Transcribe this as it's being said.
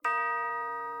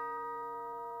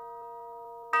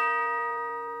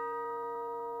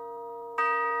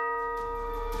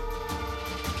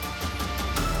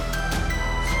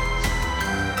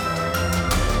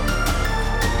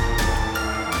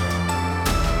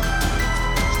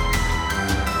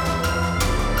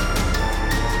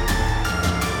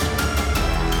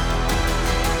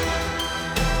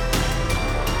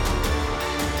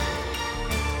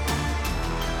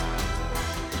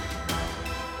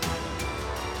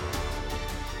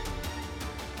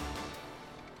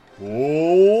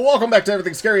Welcome back to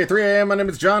Everything Scary at 3 a.m. My name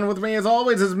is John. With me, as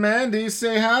always, is Mandy.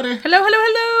 Say howdy. Hello, hello,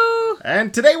 hello.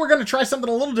 And today we're going to try something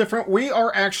a little different. We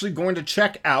are actually going to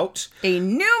check out A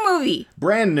new movie.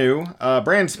 brand new,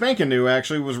 brand spanking new,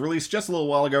 actually, was released just a little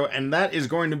while ago, and that is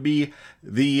going to be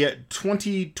the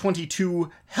 2022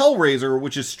 Hellraiser,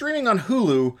 which is streaming on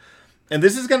Hulu. And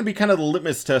this is going to be kind of the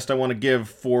litmus test I want to give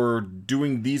for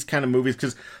doing these kind of movies,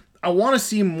 because I want to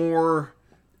see more.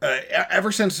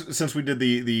 Ever since we did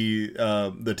the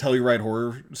Telluride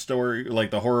horror story,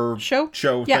 like the horror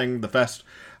show thing, the fest,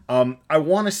 I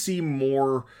want to see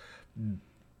more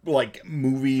like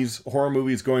horror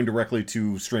movies going directly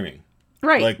to streaming.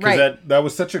 Right, like, because that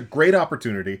was such a great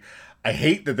opportunity. I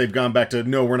hate that they've gone back to,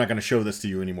 no, we're not going to show this to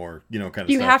you anymore, kind of stuff.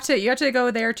 You have to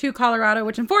go there to Colorado,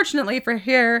 which unfortunately for us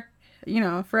here.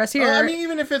 I mean,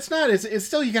 even if it's not, it's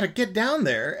still, you got to get down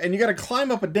there and you got to climb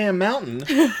up a damn mountain,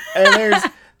 and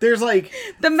there's like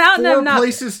the mountain 4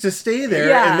 places to stay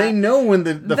there, and they know when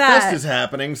the fest is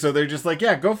happening, so they're just like,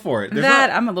 yeah, go for it.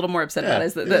 I'm a little more upset about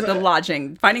is the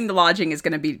lodging. Finding the lodging is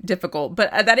going to be difficult,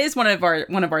 but that is one of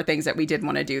our things that we did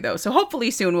want to do, though. So hopefully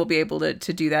soon we'll be able to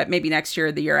do that. Maybe next year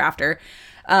or the year after.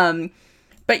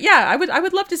 But yeah, I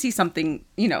would love to see something,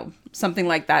 something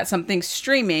like that, something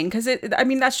streaming, because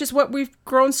that's just what we've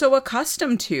grown so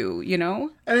accustomed to,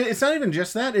 And it's not even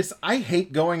just that. I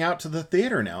hate going out to the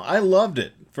theater now. I loved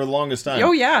it for the longest time.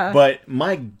 Oh, yeah. But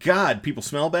my God, people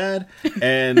smell bad,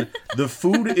 and the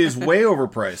food is way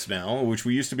overpriced now, which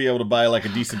we used to be able to buy like a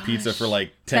decent pizza for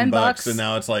like $10, and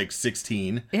now it's like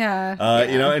 16. Yeah.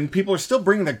 And people are still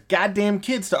bringing their goddamn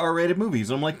kids to R-rated movies.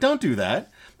 And I'm like, don't do that.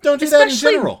 Don't do that in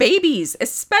general.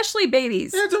 Especially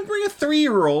babies. Yeah, don't bring a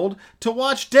 3-year-old to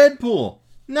watch Deadpool.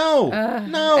 No.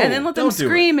 And then let them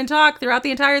scream and talk throughout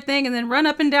the entire thing and then run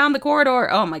up and down the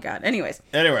corridor. Oh my God. Anyway.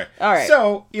 All right.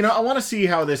 So, I want to see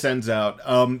how this ends out.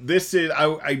 This is,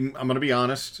 I'm going to be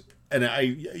honest,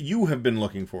 and you have been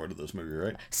looking forward to this movie,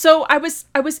 right? So I was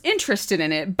interested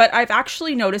in it, but I've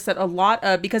actually noticed that a lot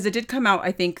of, because it did come out,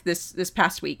 I think this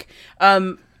past week,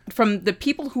 from the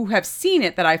people who have seen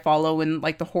it that I follow in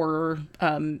like the horror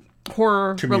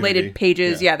related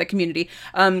pages, the community,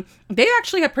 they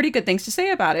actually have pretty good things to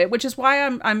say about it, which is why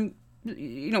I'm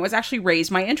it's actually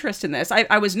raised my interest in this.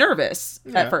 I was nervous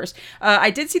at first. I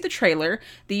did see the trailer.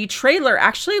 The trailer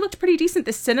actually looked pretty decent.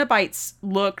 The Cenobites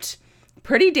looked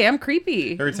pretty damn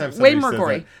creepy. Every time way more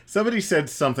gory. Somebody said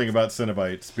something about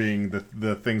Cenobites being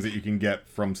the things that you can get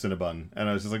from Cinnabon, and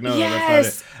I was just like, no,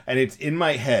 that's not it. And it's in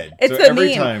my head. It's the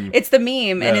meme. It's the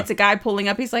meme, and it's a guy pulling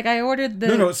up. He's like, I ordered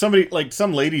the. No. Somebody, like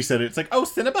some lady said it. It's like, oh,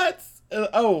 Cenobites.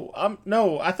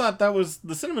 No, I thought that was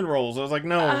the cinnamon rolls. I was like,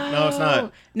 no, it's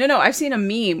not. No, I've seen a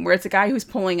meme where it's a guy who's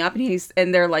pulling up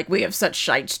and they're like, we have such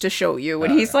shites to show you,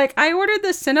 and he's like, I ordered the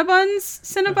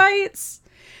Cenobites.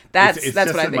 That's what I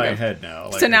think of. In my head now.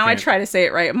 Like, so now I try to say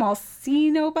it right. I'm all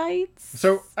Cenobites.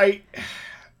 So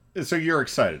you're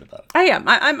excited about it? I am.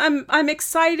 I'm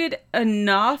excited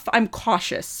enough. I'm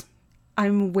cautious.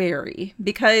 I'm wary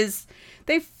because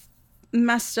they've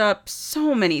messed up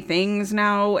so many things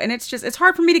now, and it's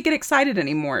hard for me to get excited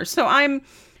anymore. So I'm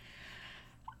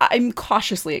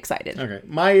cautiously excited. Okay.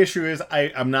 My issue is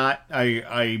I'm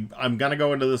gonna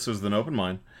go into this with an open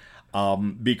mind.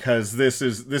 Because this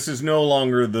is no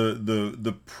longer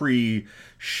the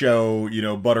pre-show,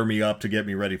 butter me up to get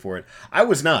me ready for it. I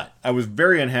was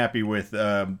very unhappy with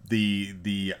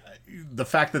the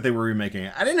fact that they were remaking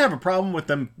it. I didn't have a problem with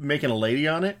them making a lady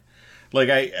on it. Like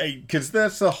because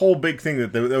that's the whole big thing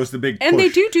that was the big push. And they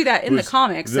do that in the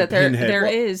comics that there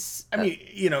is. I mean,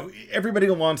 everybody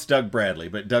wants Doug Bradley,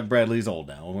 but Doug Bradley's old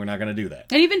now, and we're not going to do that.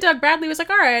 And even Doug Bradley was like,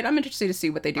 "All right, I'm interested to see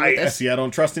what they do with this." See, I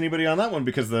don't trust anybody on that one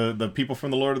because the people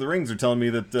from the Lord of the Rings are telling me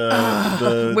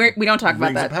that we don't talk about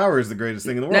Rings that. of Power is the greatest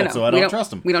thing in the world, so I don't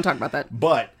trust them. We don't talk about that.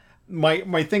 But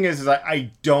my thing is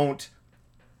I don't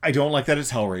like that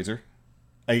it's Hellraiser.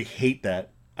 I hate that.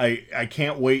 I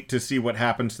can't wait to see what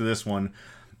happens to this one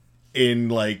in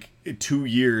like 2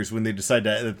 years when they decide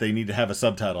that they need to have a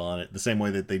subtitle on it, the same way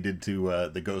that they did to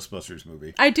the Ghostbusters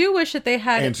movie. I do wish that they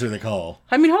had Answer the Call.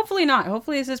 I mean, hopefully not.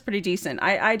 Hopefully this is pretty decent.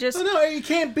 I just no, it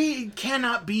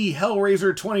cannot be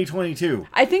Hellraiser 2022.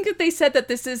 I think that they said that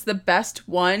this is the best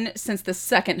one since the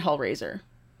second Hellraiser.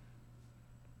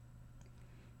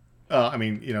 I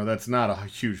mean, that's not a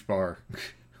huge bar.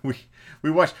 We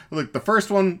watched, look, the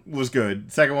first one was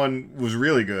good. Second one was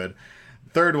really good.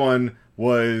 Third one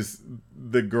was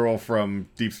the girl from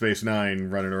Deep Space Nine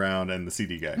running around and the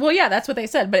CD guy. Well, yeah, that's what they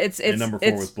said. But it's and number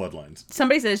 4 was Bloodlines.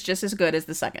 Somebody says it's just as good as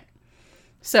the second.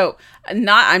 So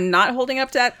I'm not holding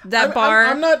up to that bar.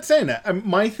 I'm not saying that.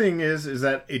 My thing is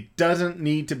that it doesn't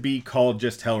need to be called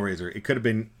just Hellraiser. It could have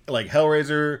been like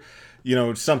Hellraiser,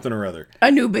 something or other. A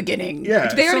New Beginning. Yeah,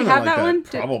 do they already have that one?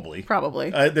 Probably.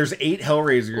 Probably. There's 8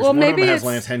 Hellraisers. Well, one of maybe them has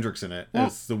Lance Hendricks in it.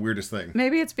 It's the weirdest thing.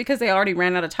 Maybe it's because they already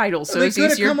ran out of titles, so They it's could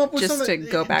have easier come up with just to something.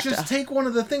 go back Just to take one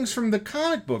of the things from the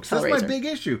comic books. That's my Hellraiser. big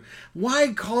issue.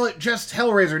 Why call it just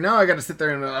Hellraiser? Now I got to sit there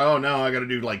and I got to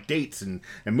do like dates and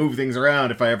move things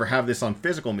around if I ever have this on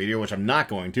physical media, which I'm not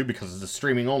going to because it's a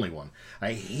streaming only one.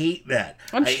 I hate that.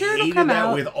 I'm sure it'll hated come that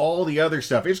out. with all the other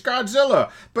stuff. It's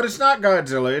Godzilla, but it's not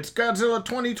Godzilla. It's Godzilla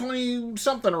 2020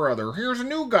 something or other. Here's a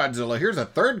new Godzilla. Here's a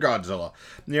third Godzilla.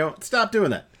 Stop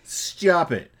doing that.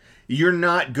 Stop it. You're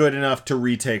not good enough to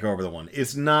retake over the one.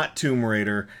 It's not Tomb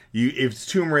Raider. It's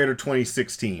Tomb Raider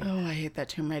 2016. Oh, I hate that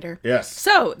Tomb Raider. Yes.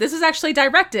 So, this is actually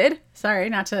directed. Sorry,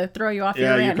 not to throw you off your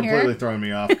Yeah, you're rant completely here. throwing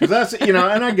me off. Because that's, and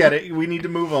I get it. We need to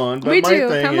move on. But We my do.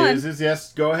 thing Come on. is,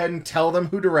 yes, go ahead and tell them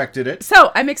who directed it.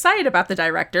 So, I'm excited about the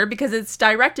director because it's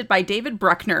directed by David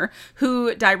Bruckner,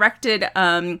 who directed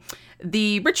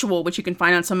The Ritual, which you can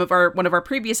find on one of our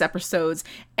previous episodes,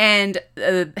 and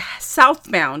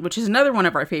Southbound, which is another one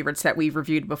of our favorites that we've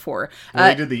reviewed before.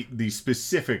 They did the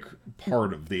specific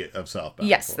part of Southbound.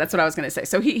 Yes, that's what I was going to say.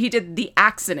 So he did the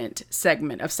accident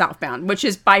segment of Southbound, which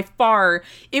is by far,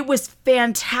 it was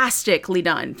fantastically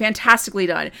done. Fantastically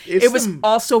done. It was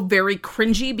also very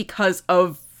cringy because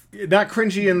of... Not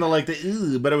cringy in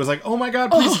the but it was like, oh my god,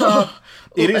 please stop.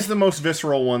 It is the most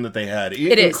visceral one that they had.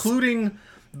 It is. Including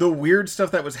the weird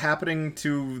stuff that was happening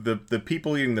to the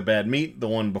people eating the bad meat, the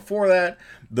one before that,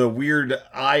 the weird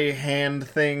eye hand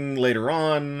thing later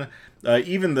on,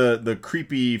 even the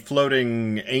creepy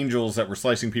floating angels that were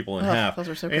slicing people in half. Those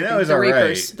were so I mean, creepy. that was The alright.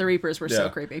 Reapers. The Reapers were so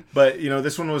creepy. But,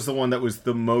 this one was the one that was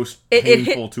the most It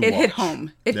painful to watch. It hit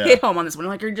home. It hit home on this one.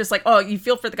 Like, you're just like, oh, you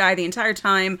feel for the guy the entire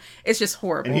time. It's just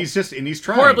horrible. And he's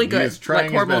trying. Horribly good. He's trying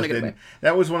Like, horrible his in a best. good And way.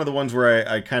 that was one of the ones where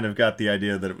I kind of got the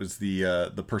idea that it was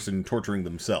the person torturing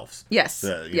themselves. Yes.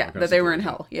 Kind Yeah, of that they were in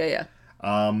situation. hell. Yeah, yeah.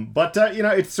 But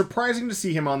it's surprising to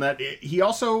see him on that. He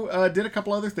also did a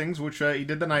couple other things, which he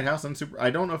did the Night House and I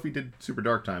don't know if he did Super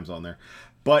Dark Times on there,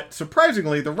 but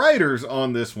surprisingly, the writers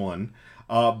on this one,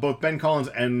 both Ben Collins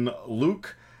and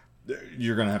Luke,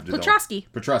 you're gonna have to Petrosky,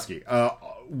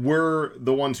 were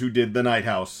the ones who did the Night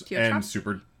House and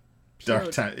Super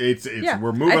Dark Times.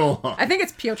 We're moving along. I think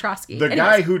it's Piotrowski. The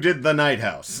guy who did the Night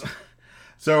House.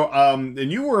 So,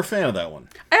 and you were a fan of that one.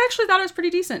 I actually thought it was pretty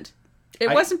decent.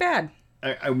 It wasn't bad.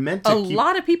 I meant to A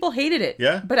lot of people hated it.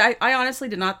 Yeah? But I honestly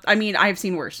did not. I mean, I've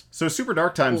seen worse. So Super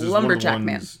Dark Times is Lumberjack one of the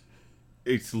Man. ones...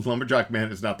 It's Lumberjack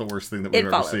Man is not the worst thing that we've It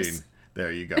ever follows. seen.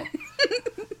 There you go.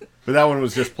 But that one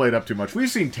was just played up too much.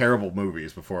 We've seen terrible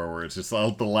movies before where it's just the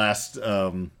last...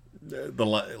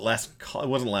 last call. It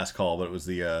wasn't Last Call, but it was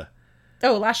the...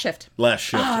 Last Shift. Last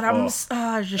Shift. Oh, that one was...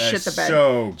 just shit the bed.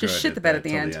 So good. Just shit the bed at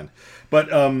the end.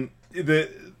 But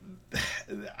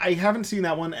I haven't seen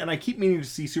that one, and I keep meaning to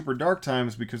see Super Dark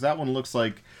Times because that one looks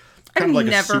like kind of like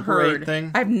a Super 8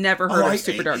 thing. I've never heard of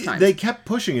Super Dark Times. They kept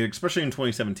pushing it, especially in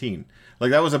 2017.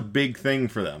 Like, that was a big thing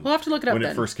for them. We'll have to look it up when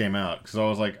then. it first came out, because I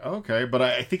was like, okay, but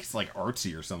I think it's like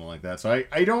artsy or something like that, so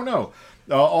I don't know.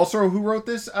 Also, who wrote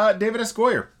this? David S.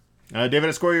 Goyer. David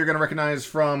S. Goyer you're going to recognize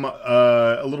from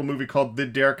a little movie called The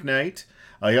Dark Knight.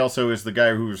 He also is the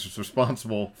guy who was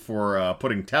responsible for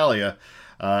putting Talia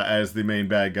as the main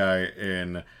bad guy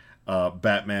in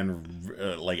Batman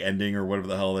Ending, or whatever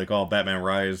the hell they call it. Batman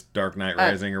Rise, Dark Knight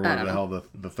Rising, or whatever the hell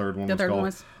the third one was called.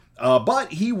 Was...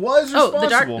 but he was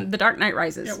responsible. The Dark Knight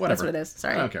Rises. Yeah, whatever. That's what it is.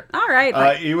 Sorry. I don't care. All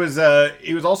right. He was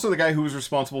also the guy who was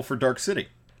responsible for Dark City.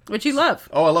 Which you love.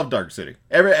 Oh, I love Dark City.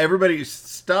 Everybody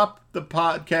stop the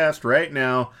podcast right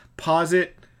now. Pause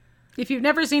it. If you've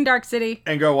never seen Dark City,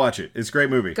 and go watch it. It's a great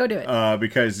movie. Go do it.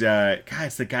 Because,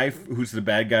 it's the guy who's the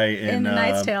bad guy in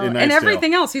Knight's Tale. in Knight's And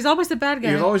everything Tale. else. He's always the bad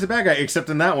guy. He's always the bad guy, except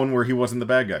in that one where he wasn't the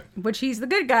bad guy. Which he's the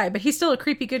good guy, but he's still a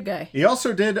creepy good guy. He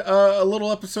also did a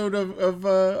little episode of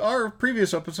our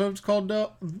previous episodes called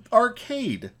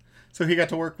Arcade. So he got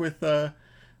to work with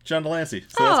John Delancey.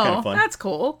 So that's kind of fun. That's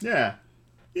cool. Yeah.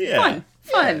 Fun.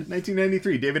 Yeah,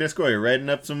 1993, David S. Goyer writing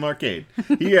up some Arcade.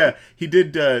 He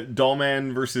did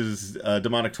Dollman versus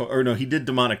Demonic Toys. Or no, he did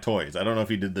Demonic Toys. I don't know if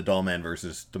he did the Dollman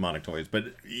versus Demonic Toys, but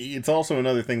it's also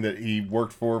another thing that he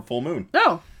worked for Full Moon.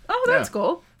 Oh, that's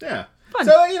cool. Yeah. Fun.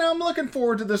 So, I'm looking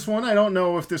forward to this one. I don't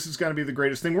know if this is going to be the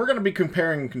greatest thing. We're going to be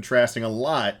comparing and contrasting a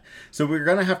lot, so we're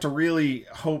going to have to really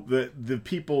hope that the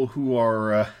people who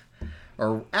are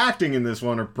acting in this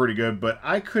one are pretty good, but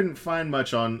I couldn't find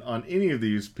much on any of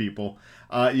these people.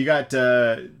 You got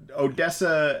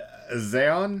Odessa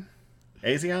Azion?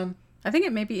 I think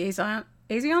it may be Azion.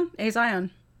 Azion.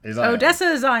 Zion.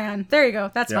 Odessa Zion. There you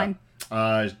go. That's fine.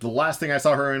 The last thing I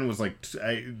saw her in was like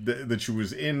that she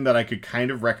was in that I could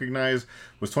kind of recognize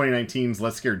was 2019's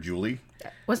Let's Scare Julie.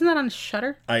 Wasn't that on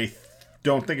Shudder? I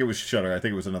don't think it was Shudder. I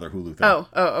think it was another Hulu thing. Oh,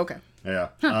 okay. Yeah.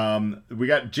 Huh. We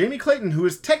got Jamie Clayton, who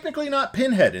is technically not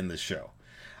Pinhead in this show,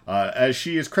 as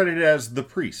she is credited as the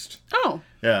priest. Oh.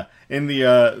 Yeah. In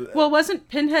the well, wasn't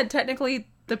Pinhead technically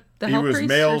the hell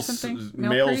priest or something?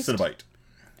 Male priest? Cenobite.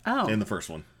 Oh. In the first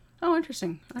one. Oh,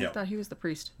 interesting. I thought he was the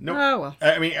priest. No. Oh, well.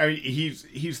 I mean,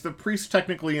 he's the priest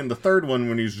technically in the third one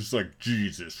when he's just like,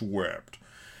 Jesus wept.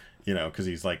 You know, because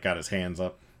he's like got his hands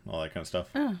up, all that kind of stuff.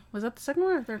 Oh, was that the second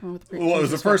one or the third one with the priest? Well, it was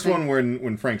the first one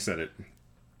when Frank said it.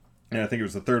 And I think it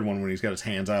was the third one when he's got his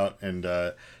hands out.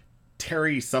 And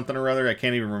Terry something or other, I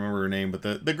can't even remember her name, but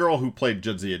the girl who played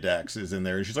Jadzia Dax is in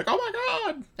there. And she's like, oh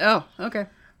my God. Oh, okay.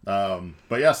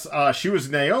 But yes, she was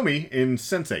Naomi in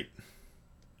Sense8.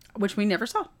 Which we never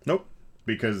saw. Nope,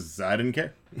 because I didn't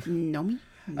care. Naomi?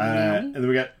 And then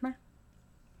we got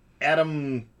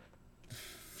Adam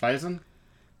Faison.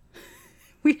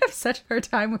 We have such a hard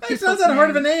time with It's not that hard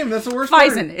of a name. That's the worst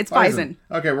Faison. part. It's Faison.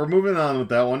 Okay, we're moving on with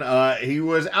that one. He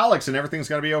was Alex and Everything's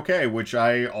Gonna Be Okay, which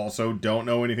I also don't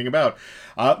know anything about.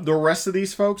 The rest of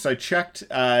these folks, I checked.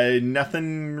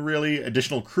 Nothing really.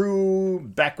 Additional crew,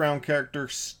 background character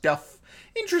stuff.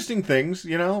 Interesting things,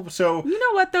 you know. So you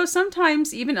know what though?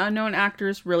 Sometimes even unknown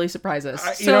actors really surprise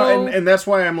us. You know, and that's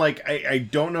why I'm like, I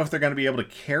don't know if they're going to be able to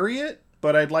carry it,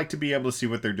 but I'd like to be able to see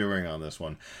what they're doing on this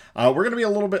one. We're going to be a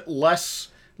little bit less,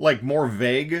 like, more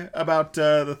vague about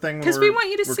the thing because we want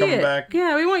you to see it. Back.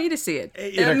 Yeah, we want you to see it.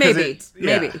 Maybe.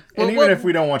 Well, and even if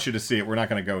we don't want you to see it, we're not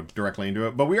going to go directly into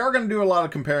it. But we are going to do a lot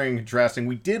of comparing and contrasting.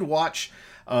 We did watch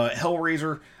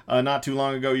Hellraiser not too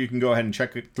long ago. You can go ahead and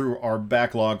check it through our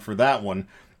backlog for that one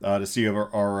to see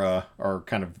our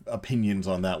kind of opinions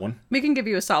on that one. We can give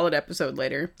you a solid episode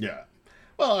later. Yeah.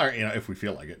 Well, you know, if we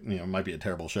feel like it, you know, it might be a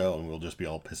terrible show, and we'll just be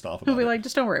all pissed off about it. We'll be like,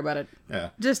 just don't worry about it. Yeah.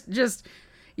 Just,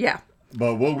 yeah.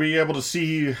 But we'll be able to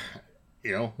see, you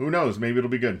know, who knows? Maybe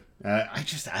it'll be good. I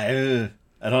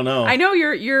don't know. I know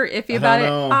you're iffy about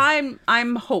it.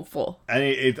 I'm hopeful.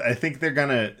 I think they're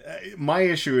gonna. My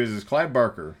issue is Clive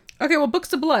Barker. Okay, well,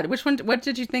 Books of Blood. Which one? What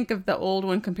did you think of the old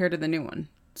one compared to the new one?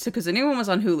 So, because the new one was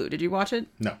on Hulu. Did you watch it?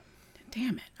 No.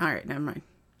 Damn it. All right, never mind.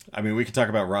 I mean, we could talk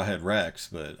about Rawhead Rex,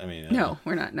 but I mean... No,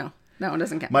 we're not. No, that one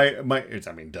doesn't count.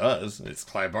 It's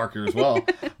Clive Barker as well.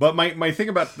 But my thing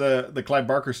about the Clive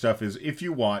Barker stuff is if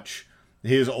you watch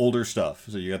his older stuff,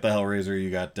 so you got the Hellraiser,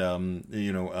 you got,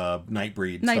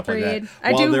 Nightbreed, stuff like that.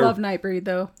 I do love Nightbreed,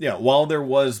 though. Yeah, while there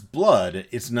was blood,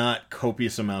 it's not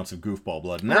copious amounts of goofball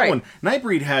blood. And that one,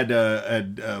 Nightbreed had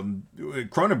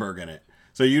Cronenberg in it.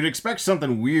 So you'd expect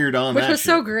something weird on that Which was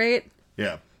so great.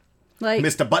 Yeah. Like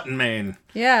Mr. Button Man.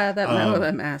 Yeah,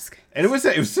 that mask. And it was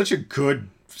such a good,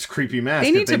 creepy mask.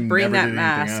 They need to bring that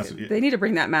mask. They need to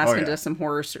bring that mask into some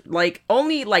horror. Like,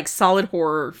 only, like, solid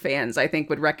horror fans, I think,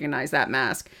 would recognize that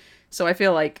mask. So I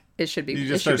feel like it should be. You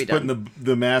just start putting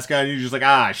the mask on, and you're just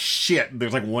like, shit.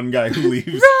 There's, like, one guy who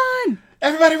leaves. Run!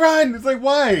 Everybody run! It's like,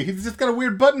 why? He's just got a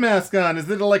weird button mask on. Is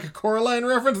it like a Coraline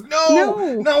reference?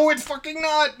 No, it's fucking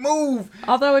not. Move.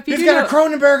 Although if you he's got a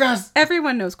Cronenberg on.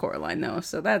 Everyone knows Coraline though,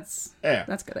 so that's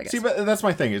good, I guess. See, but that's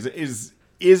my thing.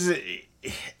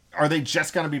 Are they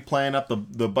just gonna be playing up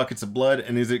the buckets of blood,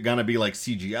 and is it gonna be like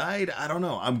CGI'd? I don't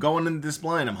know. I'm going into this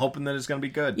blind. I'm hoping that it's gonna be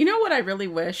good. You know what I really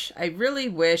wish? I really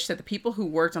wish that the people who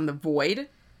worked on The Void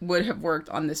would have worked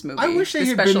on this movie. I wish they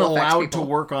had been allowed to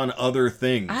work on other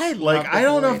things. I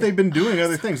don't know if they've been doing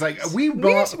other things. Like we need to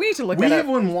look that up. We have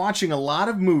been watching a lot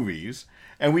of movies,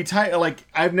 and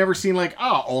I've never seen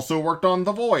also worked on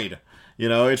The Void. You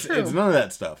know, it's none of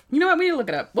that stuff. You know what? We need to look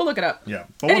it up. We'll look it up. Yeah,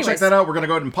 but we'll check that out. We're gonna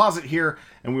go ahead and pause it here,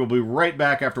 and we'll be right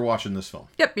back after watching this film.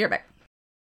 Yep, be right back.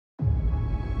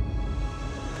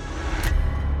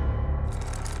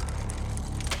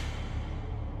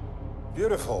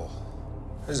 Beautiful.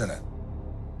 Isn't it?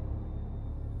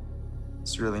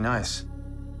 It's really nice.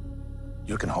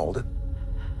 You can hold it.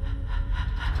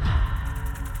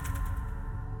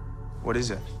 What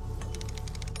is it?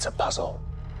 It's a puzzle.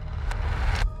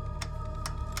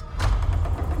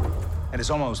 And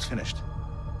it's almost finished.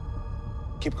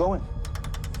 Keep going.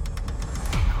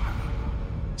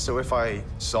 So if I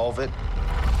solve it,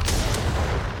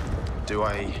 do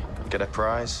I get a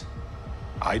prize?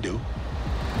 I do.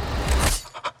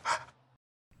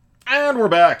 And we're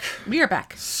back. We are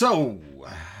back. So,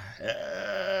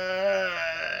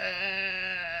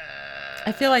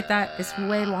 I feel like that is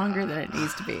way longer than it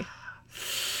needs to be.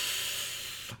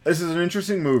 This is an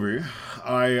interesting movie.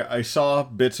 I saw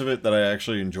bits of it that I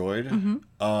actually enjoyed.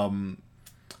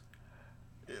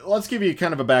 Let's give you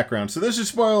kind of a background. So this is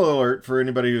spoiler alert for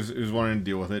anybody who's wanting to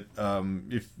deal with it.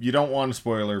 If you don't want a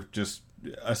spoiler, just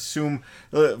assume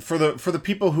for the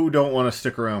people who don't want to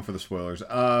stick around for the spoilers.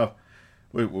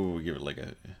 We'll give it like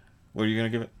a. What are you gonna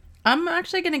give it? I'm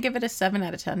actually gonna give it a 7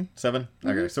 out of 10. 7?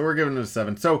 Okay, so we're giving it a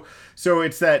 7. So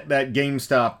it's that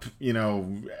GameStop,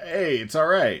 hey, it's all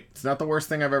right. It's not the worst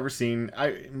thing I've ever seen.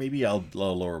 Maybe I'll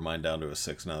lower mine down to a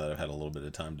 6 now that I've had a little bit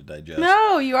of time to digest.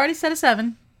 No, you already said a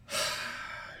 7.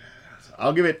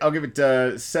 I'll give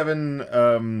it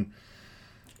 7.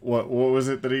 What was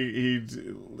it that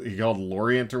he called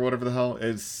Lorient or whatever the hell?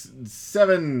 It's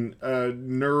 7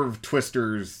 nerve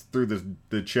twisters through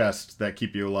the chest that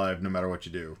keep you alive no matter what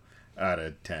you do out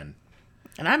of 10.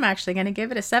 And I'm actually going to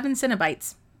give it a 7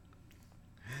 Cinnabites.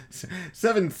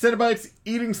 7 Cinnabites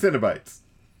eating Cinnabites.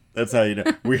 That's how you know.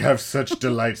 We have such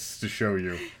delights to show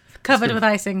you. Covered with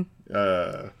icing.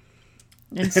 And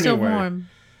still warm.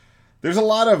 There's a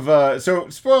lot of... so,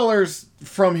 spoilers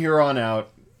from here on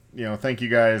out. Thank you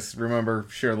guys. Remember,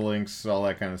 share the links, all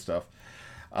that kind of stuff.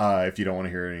 If you don't want to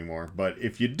hear it anymore. But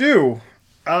if you do,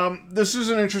 this is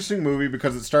an interesting movie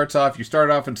because you start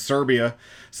off in Serbia,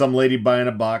 some lady buying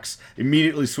a box,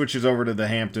 immediately switches over to the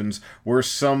Hamptons, where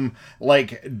some,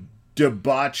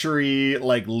 debauchery,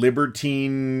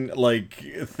 libertine,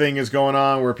 thing is going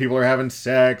on, where people are having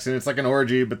sex, and it's like an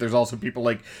orgy, but there's also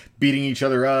people, beating each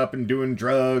other up and doing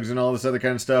drugs and all this other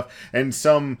kind of stuff, and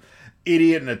some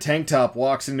idiot in a tank top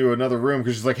walks into another room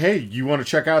because she's like, hey, you want to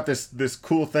check out this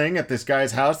cool thing at this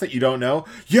guy's house that you don't know?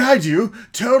 Yeah, I do.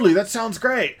 Totally. That sounds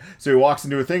great. So he walks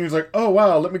into a thing. He's like, oh,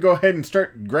 wow, let me go ahead and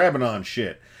start grabbing on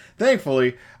shit.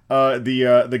 Thankfully,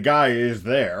 the guy is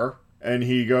there and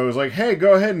he goes like, hey,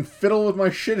 go ahead and fiddle with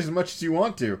my shit as much as you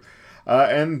want to.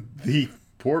 And the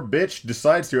poor bitch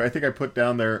decides to. I think I put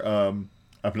down there, I'm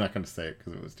not going to say it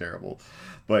because it was terrible.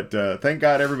 But thank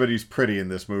God everybody's pretty in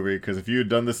this movie, because if you had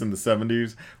done this in the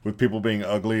 70s with people being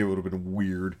ugly, it would have been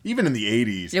weird. Even in the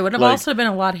 80s. It would have also been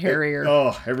a lot hairier.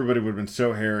 Everybody would have been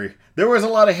so hairy. There was a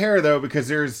lot of hair, though, because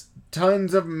there's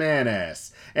tons of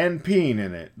man-ass and peen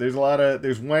in it. There's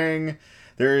wang.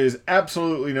 There is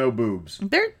absolutely no boobs.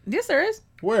 Yes, there is.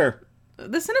 Where?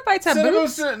 The Cinnabites have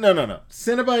boobs. No.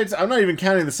 Cinnabites, I'm not even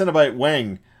counting the Cinnabite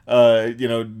wang.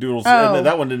 Doodles. Oh.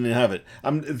 That one didn't have it. The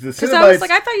Cinnabites I was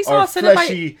like, I thought you saw a Cinnabite.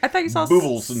 Fleshy I thought you saw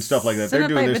boobles and stuff like that. They're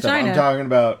doing their vagina. stuff. I'm talking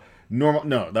about normal.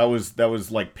 No, that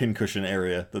was like pincushion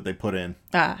area that they put in.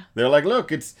 They're like,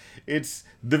 look, it's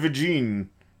the vagine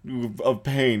of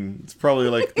pain. It's probably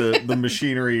like the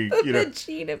machinery.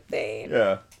 Vagine of pain.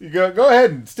 Yeah, you go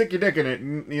ahead and stick your dick in it.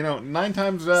 And, 9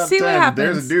 times out of 10,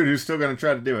 there's a dude who's still going to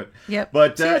try to do it. Yep.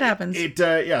 But see what happens.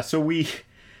 So we.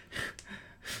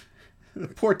 The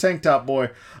poor tank top boy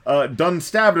done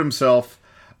stabbed himself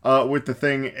with the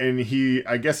thing, and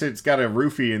I guess it's got a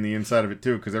roofie in the inside of it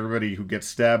too, because everybody who gets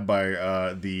stabbed by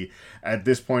at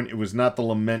this point, it was not the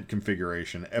lament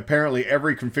configuration. Apparently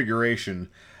every configuration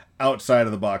outside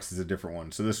of the box is a different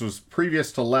one. So this was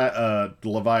previous to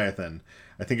Leviathan.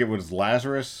 I think it was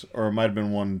Lazarus, or it might have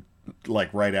been one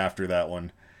right after that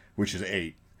one, which is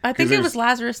 8. I think it was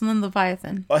Lazarus and then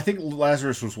Leviathan. I think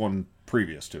Lazarus was one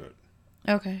previous to it.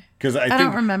 Okay. Because I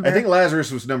don't remember. I think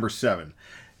Lazarus was number 7.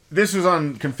 This was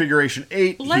on configuration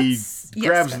 8. He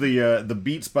grabs the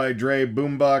Beats by Dre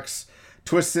boombox,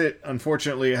 twists it.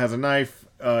 Unfortunately, it has a knife.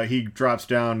 He drops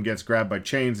down, gets grabbed by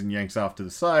chains, and yanks off to the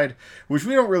side. Which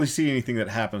we don't really see anything that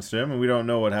happens to him, and we don't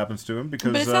know what happens to him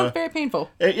because. But it sounds very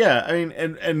painful. Yeah, I mean,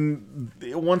 and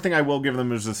one thing I will give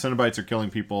them is the Cenobites are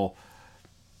killing people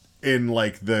in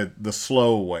the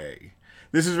slow way.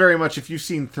 This is very much, if you've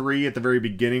seen 3 at the very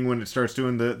beginning when it starts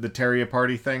doing the Terrier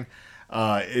party thing,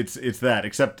 it's that.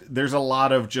 Except there's a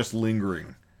lot of just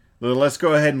lingering. Let's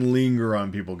go ahead and linger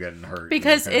on people getting hurt.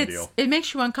 Because it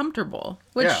makes you uncomfortable,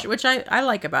 which I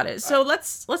like about it. So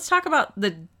let's talk about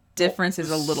the differences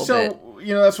a little bit. So,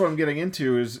 that's what I'm getting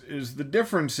into is the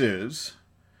difference is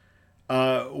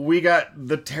we got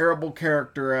the terrible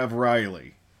character of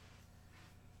Riley.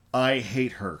 I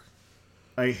hate her.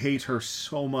 I hate her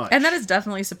so much. And that is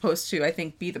definitely supposed to, I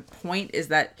think, be the point, is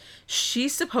that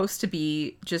she's supposed to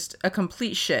be just a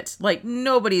complete shit.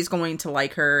 Nobody's going to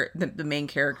like her, the main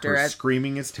character. Her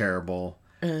screaming is terrible.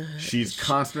 She's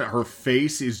constant. Her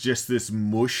face is just this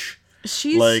mush.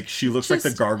 She looks like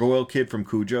the gargoyle kid from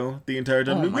Cujo the entire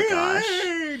time. Oh my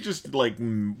gosh. Just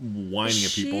whining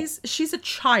at people. She's a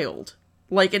child.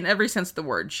 In every sense of the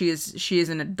word. She is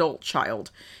an adult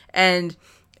child. And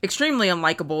extremely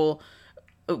unlikable.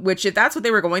 Which, if that's what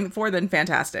they were going for, then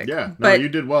fantastic. Yeah, no, but you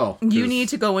did well. You 'cause need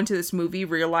to go into this movie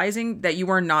realizing that you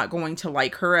are not going to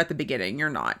like her at the beginning. You're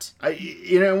not.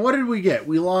 What did we get?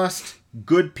 We lost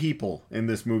good people in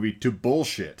this movie to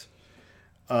bullshit.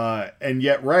 And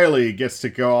yet Riley gets to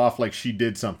go off like she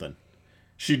did something.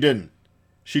 She didn't.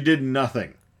 She did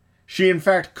nothing. She, in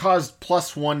fact, caused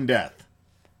 +1 death.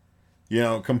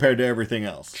 Compared to everything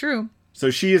else. True. So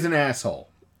she is an asshole.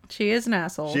 She is an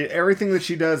asshole. Everything that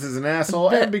she does is an asshole,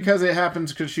 and because it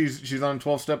happens because she's on a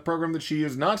 12-step program that she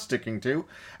is not sticking to,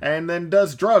 and then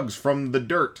does drugs from the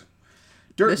dirt.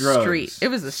 Dirt drugs. Street. It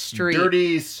was a street.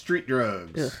 Dirty street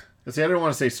drugs. Ugh. See, I didn't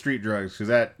want to say street drugs because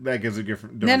that gives a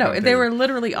different. No, they were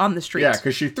literally on the street. Yeah,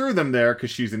 because she threw them there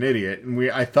because she's an idiot,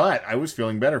 and I thought I was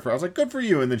feeling better for her. I was like, good for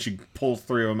you, and then she pulls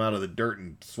 3 of them out of the dirt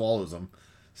and swallows them.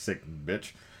 Sick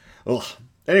bitch. Ugh.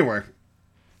 Anyway,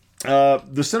 the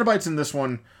Cenobites in this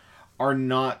one are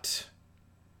not.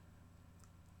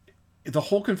 The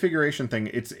whole configuration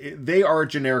thing. They are a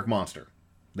generic monster.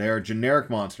 They are a generic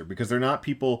monster because they're not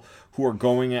people who are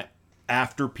going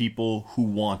after people who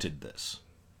wanted this.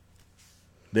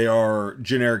 They are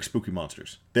generic spooky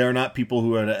monsters. They are not people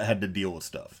who had to deal with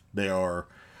stuff. They are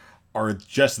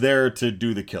just there to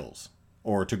do the kills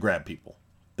or to grab people.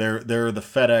 They're the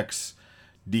FedEx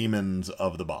demons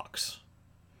of the box.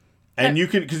 And you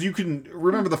can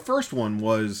remember the first one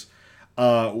was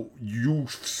you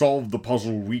solved the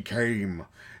puzzle, we came,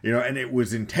 and it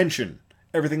was intention.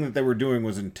 Everything that they were doing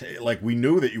was we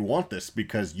knew that you want this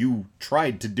because you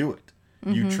tried to do it.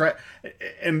 You try,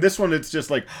 and this one it's just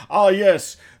like, oh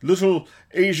yes, little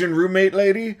Asian roommate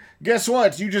lady, guess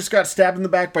what? You just got stabbed in the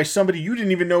back by somebody you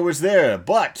didn't even know was there,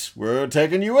 but we're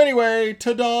taking you anyway.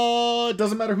 Ta-da! It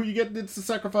doesn't matter who you get, it's the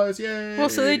sacrifice. Yay! Well,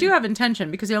 so they do have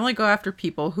intention because they only go after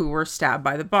people who were stabbed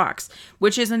by the box,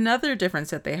 which is another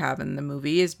difference that they have in the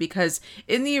movie, is because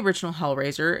in the original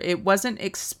Hellraiser, it wasn't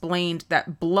explained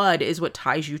that blood is what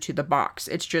ties you to the box.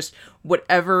 It's just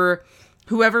whoever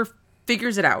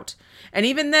figures it out. And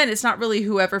even then, it's not really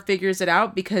whoever figures it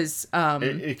out because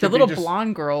the little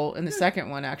blonde girl in the second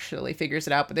one actually figures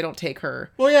it out, but they don't take her.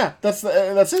 Well, yeah, that's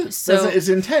it. So it's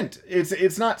intent.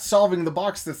 It's not solving the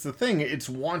box that's the thing. It's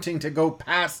wanting to go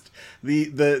past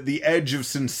the edge of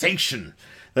sensation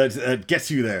that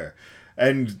gets you there.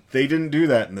 And they didn't do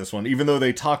that in this one, even though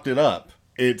they talked it up.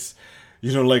 It's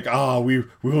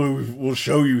we'll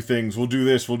show you things, we'll do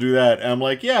this, we'll do that. And I'm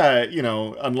like, yeah,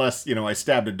 unless, I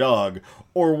stabbed a dog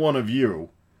or one of you,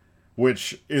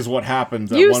 which is what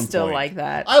happens at one point. You still like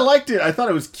that. I liked it. I thought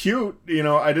it was cute.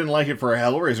 I didn't like it for a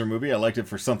Hellraiser movie. I liked it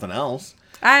for something else.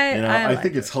 I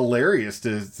think it's hilarious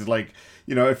to like,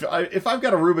 if I've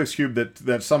got a Rubik's Cube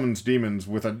that summons demons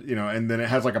with and then it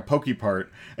has like a pokey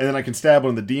part, and then I can stab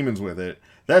one of the demons with it,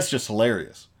 that's just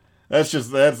hilarious. That's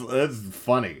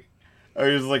funny. I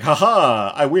was like,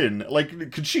 haha, I win.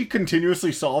 Like, could she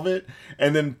continuously solve it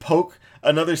and then poke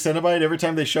another Cenobite every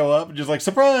time they show up? Just like,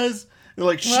 surprise! They're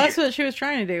like, shit. Well, that's what she was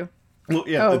trying to do. Well,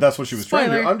 yeah, that's what she was trying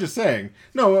to do. I'm just saying.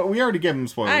 No, we already gave them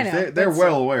spoilers. I know, They're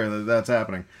well aware that that's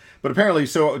happening. But apparently,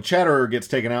 so Chatterer gets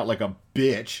taken out like a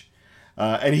bitch.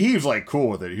 And he's like cool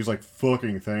with it. He's like,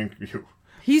 fucking thank you.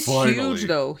 He's huge,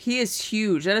 though. He is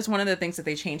huge. That is one of the things that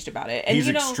they changed about it. And he's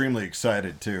extremely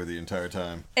excited, too, the entire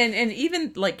time. And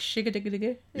even, like,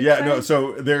 shiga-digga-digga. Yeah, no,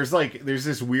 so there's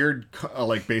this weird,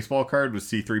 baseball card with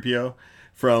C-3PO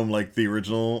from, the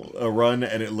original run,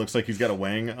 and it looks like he's got a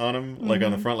wang on him,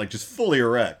 on the front, just fully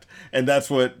erect. And that's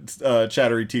what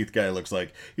Chattery Teeth guy looks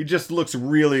like. He just looks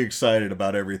really excited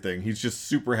about everything. He's just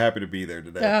super happy to be there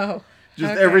today. Oh.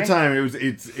 Just every time it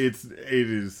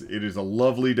is a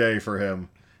lovely day for him.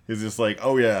 He's just like,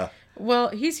 oh yeah. Well,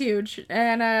 he's huge,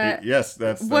 and yes,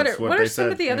 that's what they are some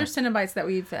said, of the other Cenobites that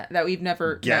we've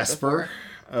never Gasper.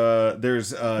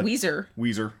 There's Weezer.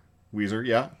 Weezer,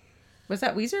 yeah. Was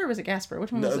that Weezer or was it Gasper?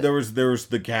 Which one was it? There was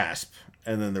the Gasp,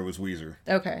 and then there was Weezer.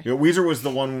 Okay. Weezer was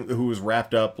the one who was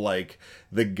wrapped up like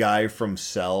the guy from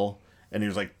Cell, and he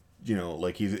was like,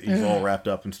 he's all wrapped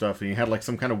up and stuff, and he had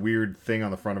some kind of weird thing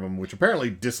on the front of him, which apparently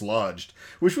dislodged.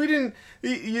 Which we didn't.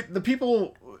 The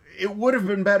people. It would have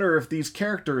been better if these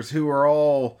characters who are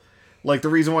all the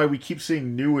reason why we keep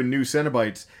seeing new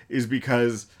Cenobites is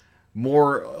because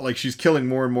she's killing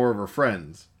more and more of her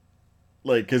friends.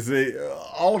 Because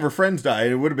all of her friends die,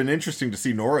 and it would have been interesting to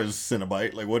see Nora's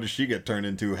Cenobite. What does she get turned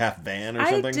into? Half van or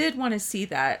something? I did want to see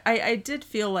that. I did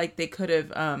feel like they could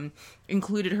have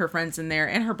included her friends in there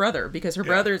and her brother, because her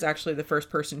brother is actually the first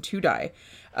person to die.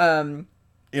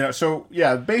 So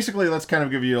yeah, basically, let's kind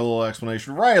of give you a little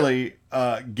explanation. Riley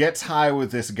gets high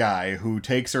with this guy who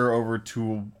takes her over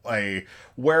to a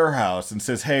warehouse and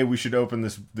says, "Hey, we should open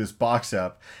this box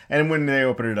up." And when they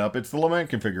open it up, it's the Lament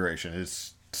configuration.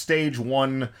 It's stage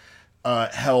 1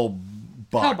 Hell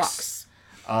box.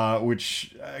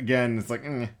 Which again, it's like,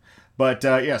 But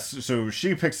yes, so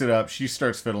she picks it up. She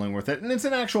starts fiddling with it, and it's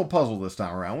an actual puzzle this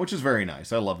time around, which is very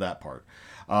nice. I love that part.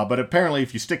 But apparently,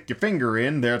 if you stick your finger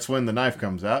in, that's when the knife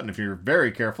comes out. And if you're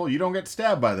very careful, you don't get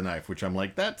stabbed by the knife, which I'm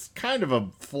like, that's kind of a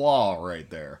flaw right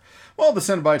there. Well, the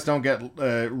Cenobites don't get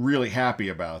really happy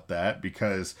about that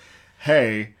because,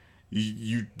 hey,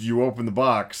 you open the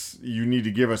box, you need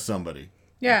to give us somebody.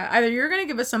 Yeah, either you're going to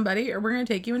give us somebody or we're going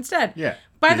to take you instead. Yeah.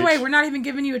 By the way, we're not even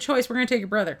giving you a choice. We're going to take your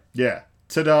brother. Yeah.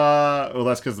 Ta-da! Well,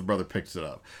 that's because the brother picks it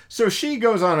up. So she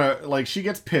goes on she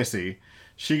gets pissy.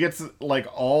 She gets,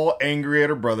 all angry at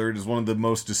her brother. It is one of the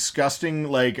most disgusting,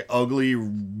 ugly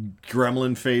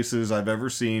gremlin faces I've ever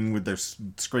seen with their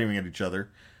screaming at each other.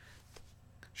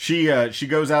 She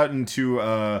goes out into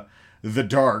the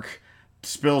dark,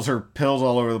 spills her pills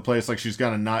all over the place like she's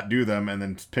gonna not do them, and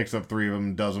then picks up 3 of them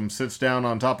and does them, sits down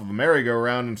on top of a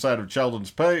merry-go-round inside of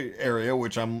Sheldon's play area,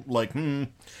 which I'm like,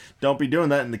 don't be doing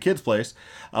that in the kid's place.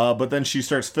 But then she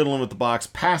starts fiddling with the box,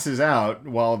 passes out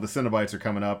while the Cenobites are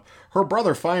coming up. Her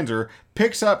brother finds her,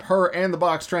 picks up her and the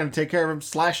box trying to take care of him,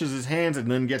 slashes his hands,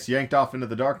 and then gets yanked off into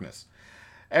the darkness.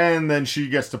 And then she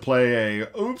gets to play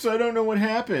oops, I don't know what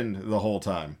happened the whole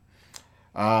time.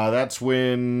 That's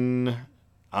when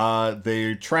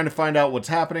they're trying to find out what's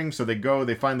happening. So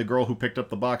they find the girl who picked up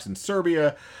the box in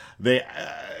Serbia.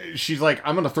 She's like,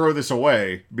 I'm going to throw this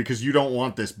away because you don't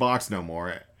want this box no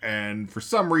more. And for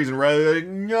some reason, Riley's like,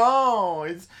 no,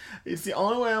 it's the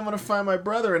only way I'm going to find my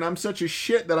brother, and I'm such a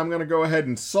shit that I'm going to go ahead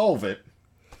and solve it.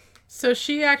 So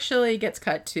she actually gets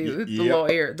cut too.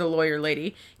 The lawyer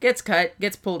lady gets cut,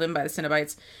 gets pulled in by the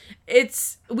Cenobites.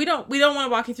 We don't want to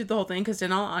walk you through the whole thing because,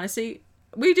 in all honesty,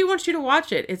 we do want you to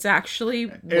watch it. It's actually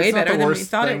way better than we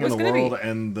thought it was going to be.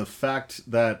 And the fact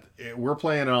that we're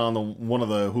playing it on one of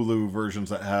the Hulu versions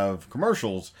that have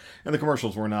commercials, and the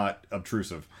commercials were not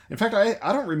obtrusive. In fact,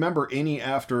 I don't remember any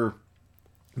after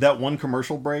that one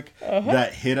commercial break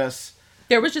that hit us.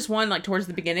 There was just one towards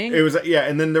the beginning. It was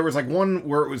and then there was one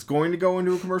where it was going to go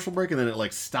into a commercial break, and then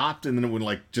it stopped, and then it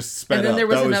would just sped up. And then there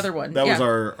was another one. That was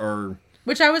our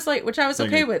Which I was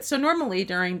okay with. So normally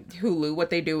during Hulu, what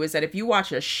they do is that if you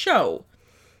watch a show,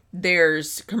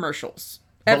 there's commercials.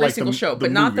 Every single show,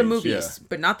 but not the movies. Yeah.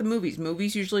 But not the movies.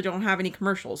 Movies usually don't have any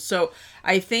commercials. So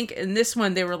I think in this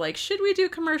one, they were like, should we do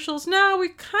commercials? No, we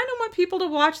kind of want people to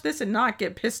watch this and not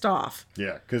get pissed off.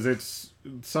 Yeah, because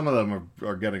some of them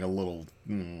are getting a little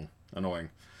annoying.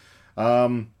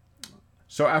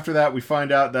 So after that, we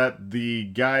find out that the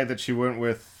guy that she went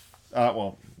with,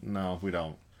 no, we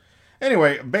don't.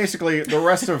 Anyway, basically, the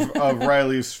rest of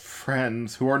Riley's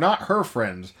friends, who are not her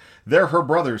friends, they're her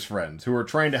brother's friends, who are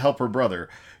trying to help her brother,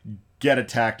 get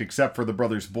attacked, except for the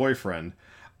brother's boyfriend.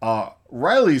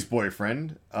 Riley's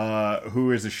boyfriend,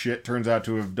 who is a shit, turns out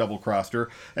to have double-crossed her.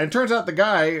 And it turns out the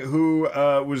guy who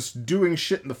was doing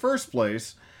shit in the first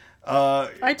place...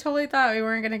 I totally thought we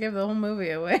weren't going to give the whole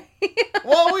movie away.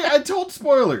 Well, I told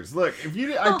spoilers. Look,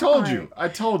 I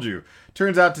told you.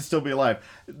 Turns out to still be alive.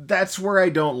 That's where I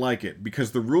don't like it,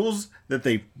 because the rules that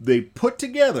they put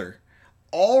together,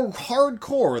 all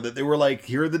hardcore, that they were like,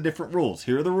 here are the different rules.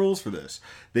 Here are the rules for this.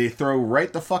 They throw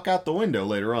right the fuck out the window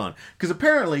later on. Because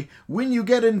apparently, when you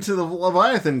get into the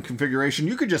Leviathan configuration,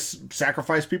 you could just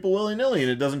sacrifice people willy-nilly, and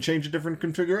it doesn't change a different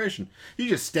configuration. You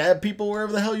just stab people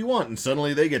wherever the hell you want, and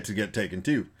suddenly they get to get taken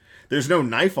too. There's no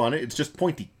knife on it, it's just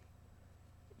pointy.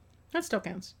 That still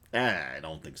counts. I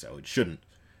don't think so. It shouldn't.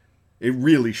 It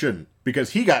really shouldn't. Because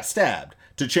he got stabbed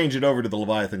to change it over to the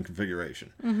Leviathan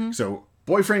configuration. Mm-hmm. So,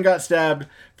 boyfriend got stabbed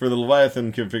for the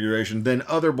Leviathan configuration, then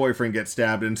other boyfriend gets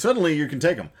stabbed, and suddenly you can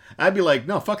take them. I'd be like,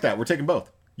 no, fuck that. We're taking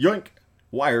both. Yoink.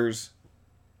 Wires.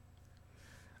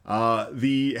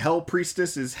 The Hell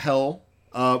Priestess is Hell.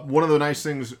 One of the nice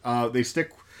things, they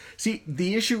stick... See,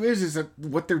 the issue is that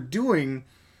what they're doing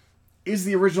is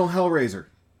the original Hellraiser.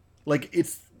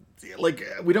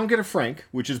 We don't get a Frank,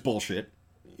 which is bullshit.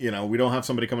 We don't have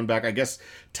somebody coming back. I guess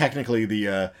technically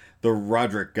the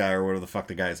Roderick guy, or whatever the fuck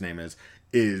the guy's name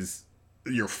is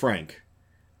your Frank,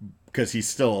 because he's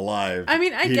still alive. I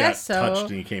mean, I guess so. He got touched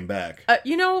and he came back.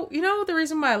 You know the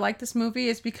reason why I like this movie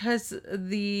is because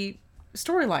the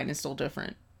storyline is still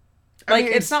different.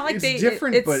 It's not like it's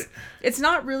different, but it's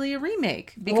not really a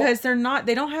remake because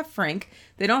they don't have Frank.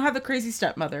 They don't have the crazy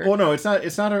stepmother. Well, no, it's not a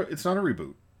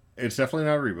reboot. It's definitely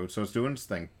not a reboot, so it's doing its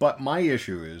thing. But my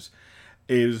issue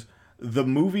is the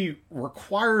movie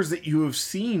requires that you have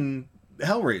seen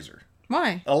Hellraiser.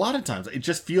 Why? A lot of times, it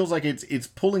just feels like it's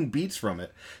pulling beats from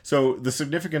it. So the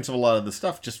significance of a lot of the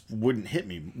stuff just wouldn't hit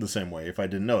me the same way if I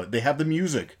didn't know it. They have the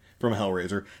music from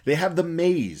Hellraiser. They have the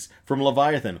maze from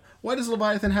Leviathan. Why does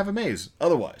Leviathan have a maze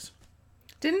otherwise?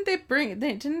 Didn't they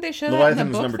show Leviathan that in the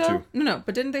was book, number though? 2. No,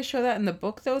 but didn't they show that in the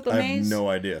book, though, the I maze? have no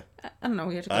idea. I don't know.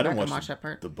 We have to go I back didn't and watch that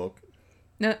part. the book.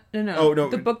 No. Oh, no.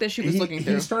 The book that she was looking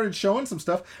through. He started showing some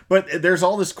stuff, but there's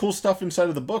all this cool stuff inside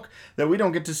of the book that we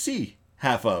don't get to see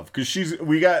half of. Because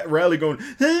we got Riley going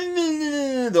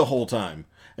the whole time.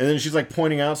 And then she's like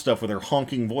pointing out stuff with her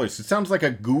honking voice. It sounds like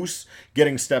a goose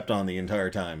getting stepped on the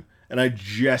entire time. And I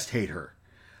just hate her.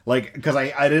 Like, because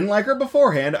I didn't like her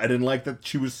beforehand. I didn't like that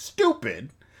she was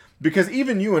stupid. Because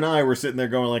even you and I were sitting there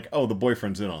going like, oh, the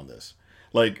boyfriend's in on this.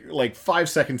 Like 5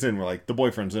 seconds in, we're like, the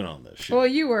boyfriend's in on this shit. Well,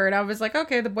 you were, and I was like,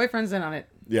 okay, the boyfriend's in on it.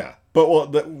 Yeah. But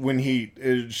when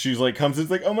she's like, comes in,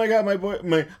 it's like, oh my god, my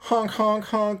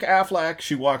honk, Affleck.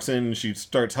 She walks in and she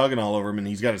starts hugging all over him and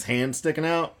he's got his hand sticking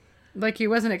out. Like he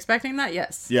wasn't expecting that?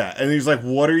 Yes. Yeah. And he's like,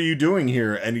 what are you doing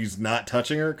here? And he's not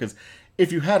touching her because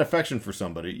if you had affection for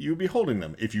somebody, you'd be holding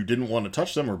them. If you didn't want to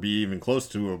touch them or be even close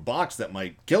to a box that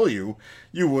might kill you,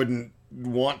 you wouldn't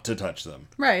want to touch them.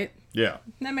 Right. Yeah.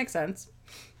 That makes sense.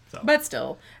 So. But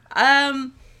still.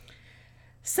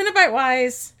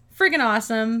 Cenobite-wise, friggin'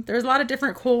 awesome. There's a lot of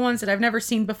different cool ones that I've never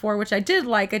seen before, which I did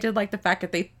like. I did like the fact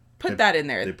that they put that in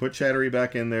there. They put Chattery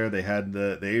back in there. They had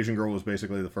the Asian girl was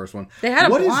basically the first one. They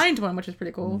had a blind one, which is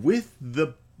pretty cool. With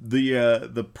the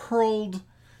pearled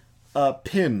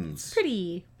pins.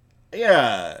 Pretty.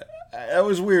 Yeah. That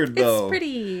was weird though. It's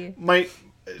pretty. My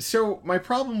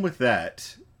problem with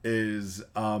that is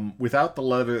without the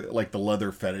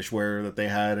leather fetish wear that they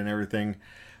had and everything,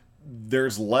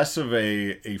 there's less of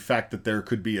a fact that there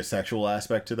could be a sexual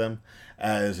aspect to them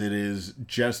as it is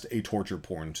just a torture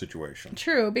porn situation.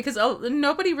 True, because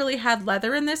nobody really had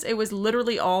leather in this. It was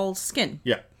literally all skin.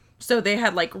 Yeah. So they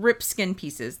had like ripped skin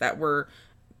pieces that were,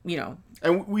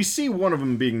 And we see one of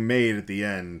them being made at the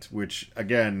end, which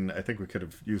again, I think we could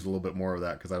have used a little bit more of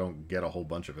that because I don't get a whole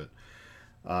bunch of it.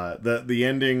 The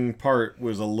ending part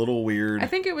was a little weird. I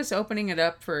think it was opening it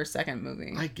up for a second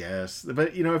movie. I guess.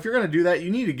 But, if you're going to do that,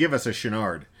 you need to give us a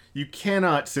Channard. You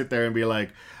cannot sit there and be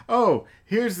like, oh,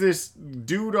 here's this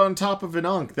dude on top of an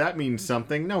Ankh. That means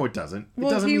something. No, it doesn't. It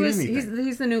doesn't mean anything.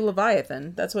 He's the new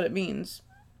Leviathan. That's what it means.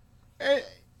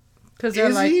 Because they're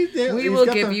like, he? We will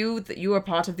give you that you are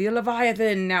part of the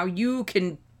Leviathan. Now you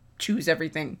can choose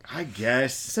everything. I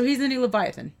guess. So he's the new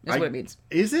Leviathan. Is what it means.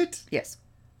 Is it? Yes.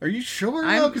 Are you sure?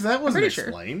 No, because that wasn't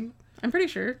explained. Sure. I'm pretty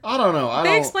sure. I don't know.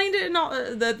 They explained it in all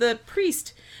the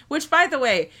priest, which, by the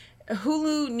way,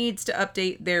 Hulu needs to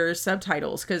update their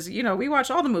subtitles because we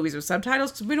watch all the movies with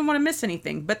subtitles because we don't want to miss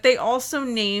anything. But they also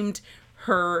named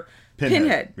her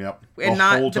Pinhead. Yep. And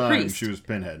not the priest. She was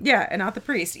Pinhead. Yeah, and not the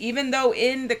priest. Even though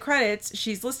in the credits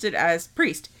she's listed as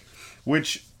priest.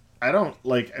 Which I don't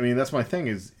like. I mean, that's my thing.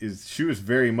 Is she was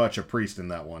very much a priest in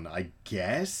that one, I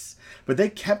guess. But they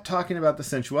kept talking about the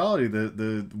sensuality,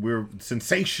 the weird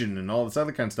sensation, and all this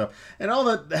other kind of stuff. And all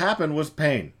that happened was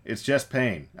pain. It's just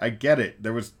pain. I get it.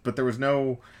 There was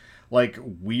no like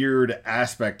weird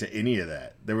aspect to any of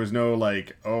that. There was no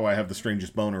like, oh, I have the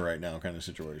strangest boner right now kind of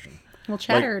situation. Well,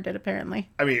 Chatter did apparently.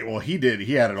 I mean, well, he did.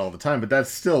 He had it all the time, but that's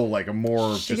still like a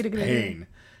more just pain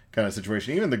kind of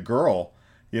situation. Even the girl,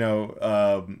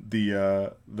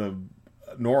 the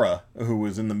Nora, who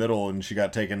was in the middle and she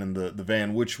got taken in the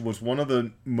van, which was one of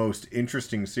the most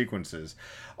interesting sequences.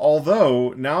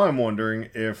 Although now I'm wondering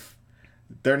if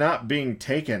they're not being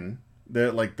taken,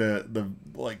 they're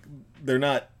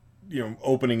not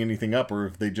opening anything up, or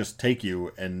if they just take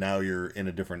you and now you're in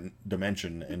a different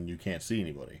dimension and you can't see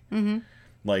anybody. Mm-hmm.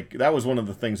 Like that was one of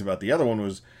the things about the other one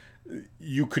was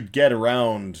you could get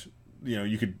around.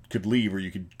 You could leave or you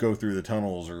could go through the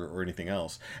tunnels or anything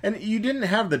else. And you didn't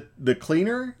have the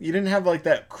cleaner. You didn't have like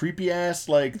that creepy ass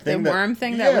thing. The worm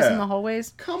thing that was in the hallways.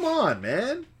 Come on,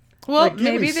 man. Well,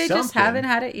 maybe they just haven't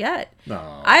had it yet.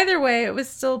 No. Either way, it was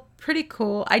still pretty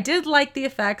cool. I did like the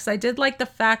effects. I did like the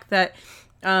fact that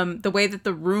the way that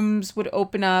the rooms would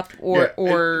open up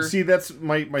or see, that's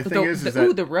my thing is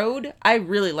that the road. I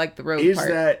really like the road part. Is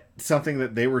that something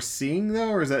that they were seeing though,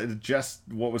 or is that just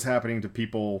what was happening to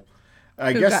people?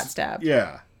 I guess got stabbed.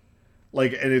 Yeah,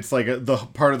 and it's like the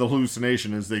part of the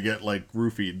hallucination is they get like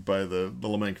roofied by the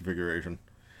LeMay configuration,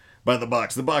 by the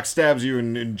box. The box stabs you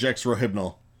and injects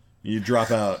Rohypnol. You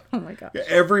drop out. Oh my gosh!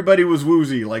 Everybody was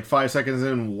woozy. Like 5 seconds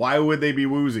in, why would they be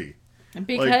woozy?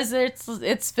 Because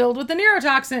it's filled with the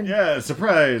neurotoxin. Yeah,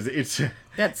 surprise!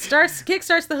 That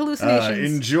kickstarts the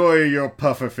hallucinations. Enjoy your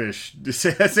pufferfish.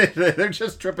 That's it. They're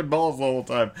just tripping balls the whole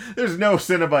time. There's no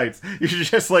Cenobites. You're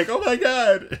just like, oh my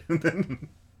god. And then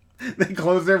they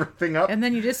close everything up. And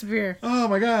then you disappear. Oh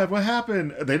my god, what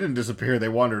happened? They didn't disappear. They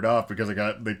wandered off because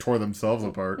they tore themselves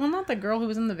apart. Well, not the girl who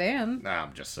was in the van. Nah,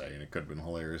 I'm just saying. It could have been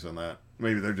hilarious on that.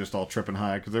 Maybe they're just all tripping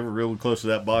high because they were really close to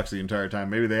that box the entire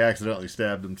time. Maybe they accidentally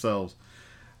stabbed themselves.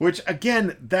 Which,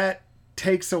 again, that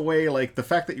takes away, like, the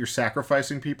fact that you're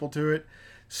sacrificing people to it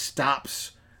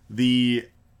stops the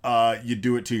you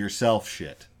do it to yourself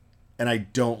shit. And I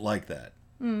don't like that.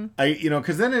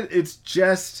 Because then it's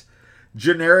just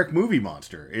generic movie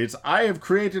monster. It's, I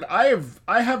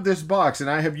have this box and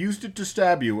I have used it to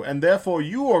stab you and therefore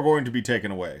you are going to be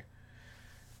taken away.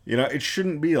 It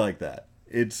shouldn't be like that.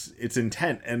 It's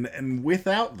intent. And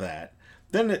without that,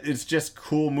 then it's just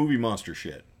cool movie monster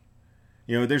shit.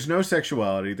 There's no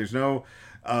sexuality. There's no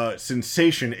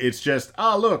sensation. It's just,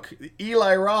 look,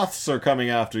 Eli Roths are coming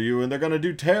after you and they're going to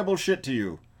do terrible shit to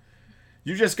you.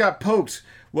 You just got poked.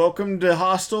 Welcome to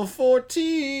Hostel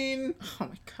 14. Oh my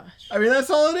gosh. I mean, that's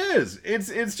all it is.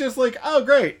 It's just like, oh,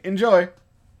 great. Enjoy.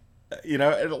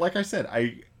 Like I said,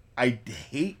 I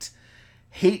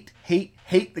hate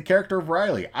the character of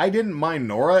Riley. I didn't mind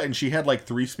Nora, and she had like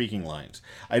 3 speaking lines.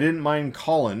 I didn't mind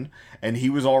Colin, and he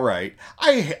was all right.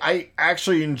 I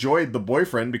actually enjoyed the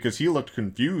boyfriend because he looked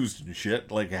confused and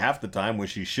shit like half the time,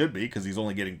 which he should be because he's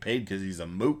only getting paid because he's a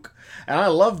mook. And I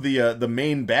love the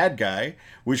main bad guy,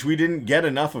 which we didn't get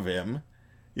enough of him.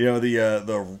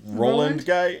 The Roland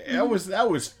guy. Mm-hmm. That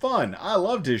was fun. I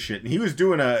loved his shit, and he was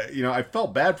doing I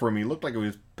felt bad for him. He looked like he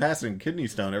was passing kidney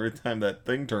stone every time that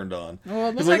thing turned on. Well,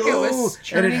 it looked like it was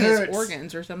churning his hurts.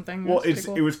 organs or something. Well, That's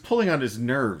it was pulling on his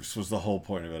nerves was the whole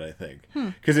point of it, I think.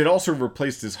 Because it also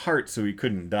replaced his heart so he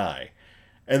couldn't die.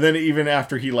 And then even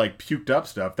after he like puked up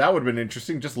stuff, that would have been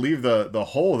interesting. Just leave the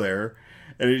hole there.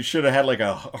 And it should have had like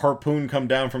a harpoon come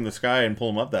down from the sky and pull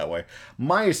him up that way.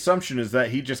 My assumption is that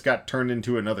he just got turned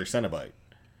into another Cenobite.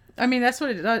 I mean, that's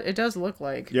what it does look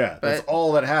like. Yeah, that's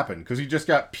all that happened. Because he just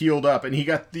got peeled up and he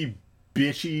got the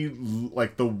bitchy,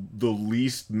 like the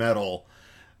least metal,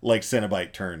 like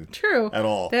Cenobite turn. True. At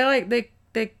all. They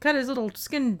cut his little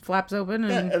skin flaps open.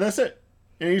 And that's it.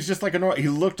 And he's just like he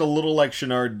looked a little like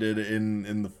Shenard did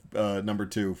in the number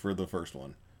 2 for the first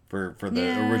one. For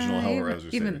the original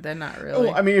Hellraiser. Even then, not really.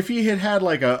 Oh, I mean, if he had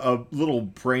like a little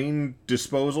brain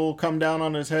disposal come down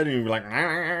on his head and he'd be like,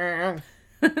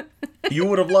 you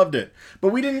would have loved it.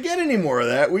 But we didn't get any more of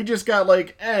that. We just got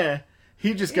like,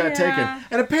 he just got taken.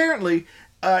 And apparently,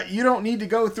 you don't need to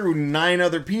go through 9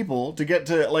 other people to get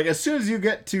to, like, as soon as you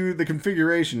get to the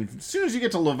configuration, as soon as you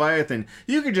get to Leviathan,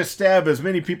 you can just stab as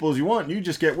many people as you want and you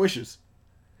just get wishes.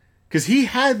 Because he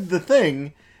had the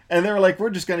thing. And they were like,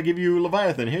 we're just going to give you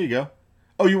Leviathan. Here you go.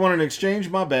 Oh, you want an exchange?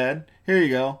 My bad. Here you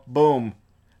go. Boom.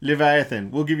 Leviathan.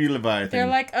 We'll give you Leviathan. They're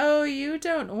like, oh, you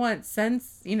don't want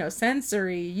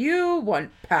sensory. You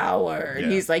want power. Yeah.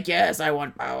 And he's like, yes, I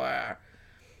want power.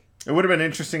 It would have been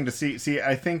interesting to see. See,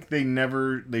 I think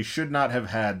they should not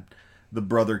have had the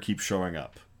brother keep showing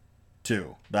up,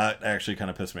 too. That actually kind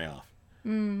of pissed me off.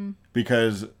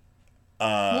 Because...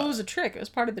 well, it was a trick. It was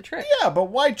part of the trick. Yeah, but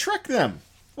why trick them?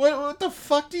 What the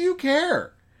fuck do you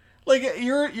care? Like,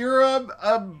 you're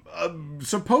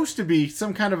supposed to be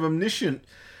some kind of omniscient,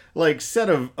 like, set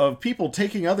of people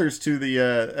taking others to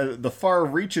the far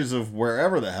reaches of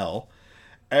wherever the hell,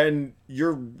 and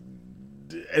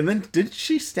then did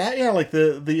she stab? Yeah, like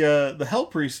the Hell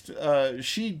Priest,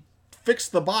 she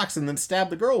fixed the box and then stabbed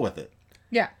the girl with it.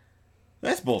 Yeah.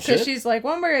 That's bullshit. Because she's like,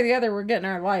 one way or the other, we're getting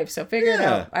our life, so figure it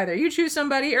out. Either you choose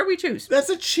somebody or we choose. That's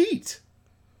a cheat.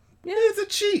 Yeah. It's a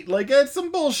cheat. Like, that's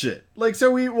some bullshit. Like,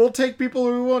 so we'll take people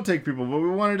or we won't take people, but we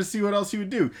wanted to see what else you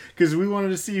would do. Because we wanted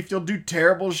to see if you'll do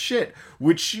terrible shit,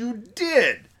 which you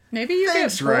did. Maybe you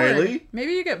Thanks, get bored. Riley.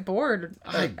 Maybe you get bored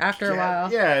after a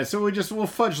while. Yeah, so we'll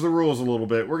fudge the rules a little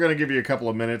bit. We're going to give you a couple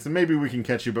of minutes, and maybe we can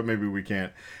catch you, but maybe we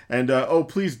can't. And,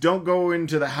 please don't go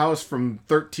into the house from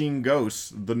 13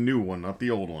 Ghosts, the new one, not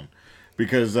the old one.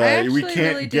 Because we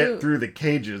can't really get through the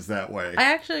cages that way. I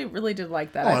actually really did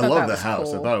like that. Oh, I love that the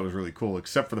house. Cool. I thought it was really cool,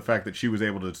 except for the fact that she was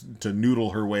able to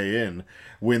noodle her way in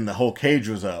when the whole cage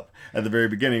was up at the very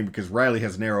beginning because Riley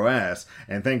has narrow ass,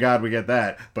 and thank God we get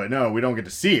that. But no, we don't get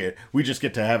to see it. We just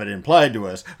get to have it implied to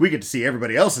us. We get to see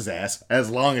everybody else's ass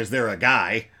as long as they're a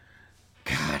guy.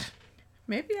 God.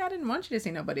 Maybe I didn't want you to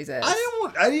see nobody's ass.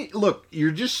 I didn't look,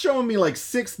 you're just showing me like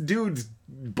 6 dudes'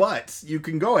 butts. You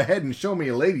can go ahead and show me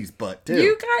a lady's butt too.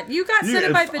 You got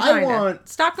Cenobite vagina. I want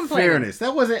Stop complaining. fairness.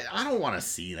 That wasn't, I don't want to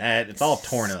see that. It's all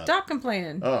torn up. Stop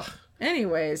complaining. Ugh.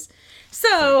 Anyways,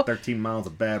 so 13 miles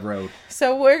of bad road.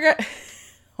 So we're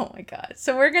Oh my god.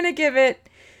 So we're gonna give it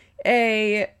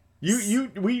a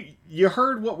You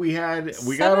heard what we had.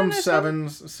 We got them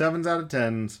sevens out of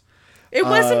 10s. It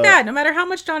wasn't bad. No matter how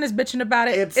much John is bitching about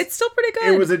it, it's still pretty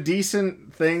good. It was a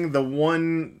decent thing. The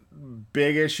one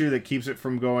big issue that keeps it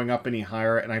from going up any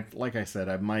higher, and like I said,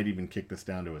 I might even kick this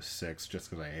down to a 6 just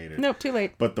because I hate it. Nope, too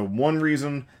late. But the one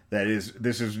reason that is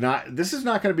this is not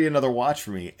going to be another watch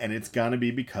for me, and it's going to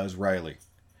be because Riley.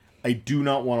 I do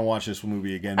not want to watch this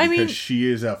movie again because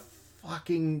she is a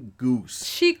fucking goose.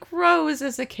 She grows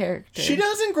as a character. She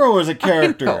doesn't grow as a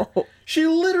character. I know. She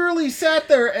literally sat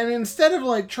there, and instead of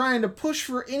like trying to push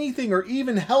for anything or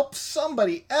even help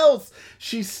somebody else,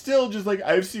 she's still just like,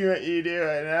 I've seen what you do,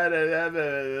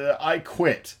 and I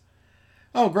quit.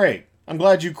 Oh, great. I'm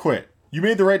glad you quit. You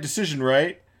made the right decision,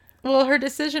 right? Well, her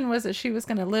decision was that she was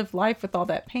going to live life with all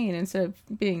that pain instead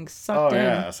of being sucked in. Oh,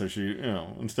 yeah. So she,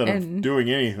 instead of doing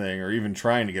anything or even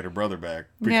trying to get her brother back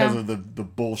because of the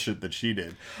bullshit that she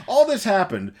did. All this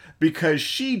happened because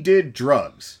she did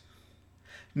drugs.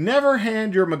 Never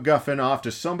hand your MacGuffin off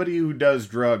to somebody who does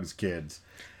drugs, kids.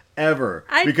 Ever.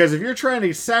 Because if you're trying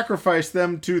to sacrifice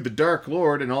them to the Dark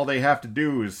Lord and all they have to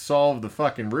do is solve the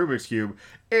fucking Rubik's Cube,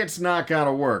 it's not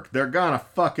gonna work. They're gonna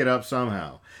fuck it up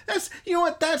somehow. That's, you know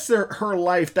what? That's her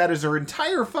life. That is her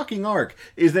entire fucking arc,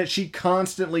 is that she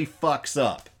constantly fucks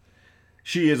up.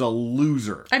 She is a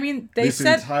loser. I mean, this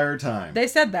entire time. They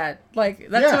said that. Like,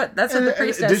 that's what the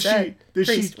priestess said. Did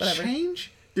she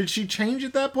change? Did she change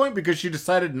at that point because she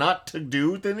decided not to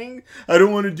do anything? I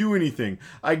don't want to do anything.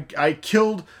 I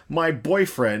killed my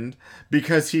boyfriend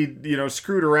because he,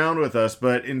 screwed around with us,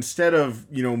 but instead of,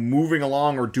 moving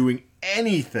along or doing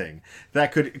anything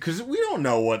that could, because we don't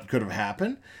know what could have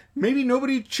happened. Maybe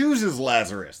nobody chooses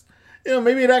Lazarus.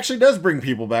 Maybe it actually does bring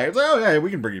people back. It's like, oh yeah, we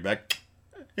can bring you back.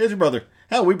 Here's your brother.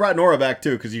 Hell, we brought Nora back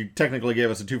too because you technically gave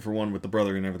us a 2-for-1 with the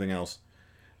brother and everything else.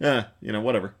 Yeah,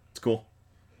 whatever. It's cool.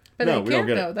 But no, they can't,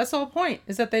 though. That's the whole point,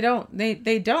 is that they don't.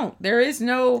 They don't. There is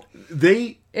no...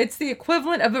 It's the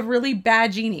equivalent of a really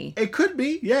bad genie. It could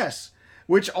be, yes.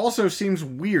 Which also seems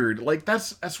weird. Like,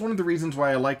 that's one of the reasons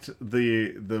why I liked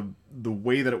the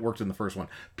way that it worked in the first one.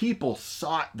 People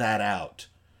sought that out.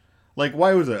 Like,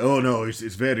 why was it? Oh, no, it's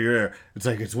very rare. It's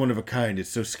like, it's one of a kind. It's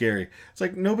so scary. It's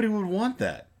like, nobody would want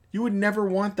that. You would never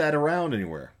want that around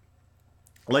anywhere.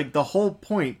 Like, the whole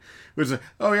point was,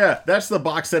 oh yeah, that's the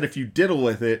box set. If you diddle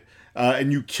with it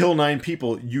and you kill 9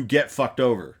 people, you get fucked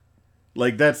over.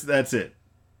 Like, that's it.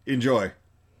 Enjoy.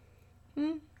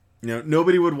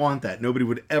 Nobody would want that. Nobody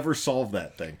would ever solve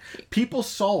that thing. People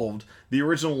solved the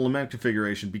original Lament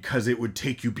configuration because it would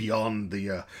take you beyond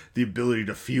the ability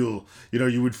to feel.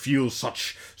 You would feel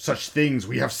such things.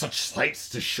 We have such sights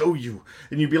to show you,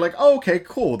 and you'd be like, oh, okay,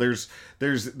 cool. There's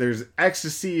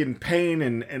ecstasy and pain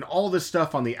and all this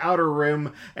stuff on the outer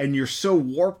rim, and you're so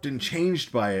warped and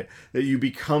changed by it that you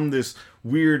become this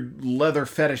weird leather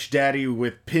fetish daddy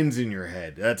with pins in your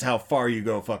head. That's how far you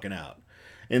go fucking out.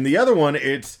 In the other one,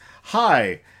 it's,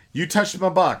 hi, you touched my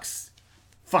box.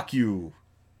 Fuck you.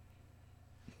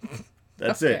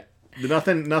 That's it.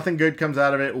 Nothing good comes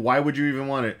out of it. Why would you even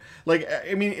want it? Like,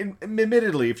 I mean,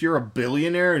 admittedly, if you're a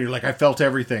billionaire and you're like, I felt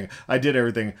everything, I did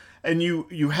everything, and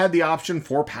you had the option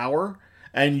for power,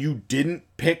 and you didn't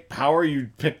pick power,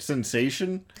 you picked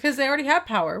sensation. Because they already have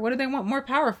power. What do they want more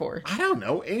power for? I don't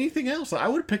know. Anything else. I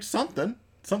would have picked something.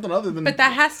 Something other than... But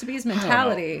that has to be his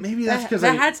mentality. Maybe that's because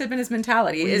that had to have been his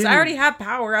mentality. I already have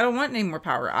power. I don't want any more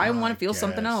power. I want to feel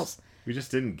something else. We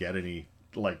just didn't get any,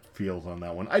 feels on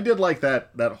that one. I did like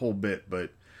that whole bit,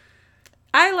 but...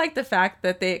 I like the fact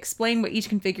that they explained what each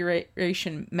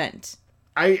configuration meant.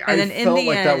 I felt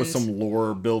like that was some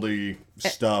lore-building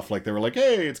stuff. Like, they were like,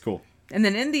 hey, it's cool. And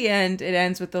then in the end, it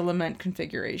ends with the Lament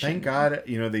configuration. Thank God,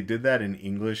 they did that in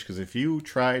English, because if you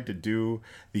tried to do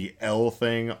the L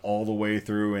thing all the way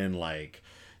through in, I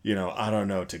don't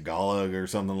know, Tagalog or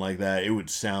something like that, it would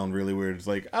sound really weird. It's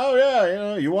like, oh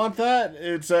yeah, you want that?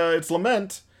 It's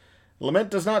Lament. Lament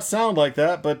does not sound like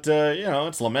that, but,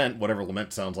 it's Lament, whatever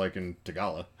Lament sounds like in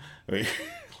Tagalog. I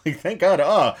mean, thank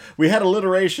God, we had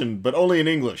alliteration, but only in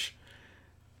English.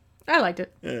 I liked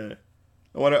it. Yeah.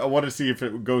 I want to see if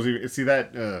it goes even... See that...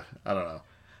 I don't know.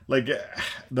 Like,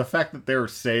 the fact that they're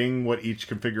saying what each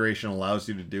configuration allows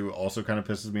you to do also kind of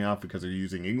pisses me off because they're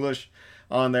using English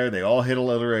on there. They all hit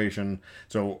alliteration.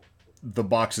 So, the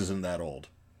box isn't that old.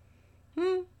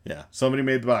 Yeah. Somebody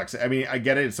made the box. I mean, I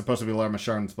get it. It's supposed to be Lama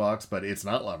Sharn's box, but it's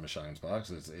not Lama Sharn's box.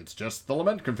 It's just the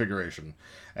Lament configuration.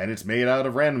 And it's made out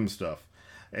of random stuff.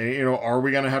 And, you know, are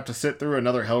we going to have to sit through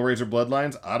another Hellraiser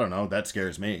Bloodlines? I don't know. That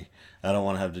scares me. I don't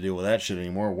want to have to deal with that shit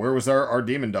anymore. Where was our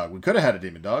demon dog? We could have had a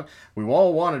demon dog. We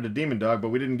all wanted a demon dog, but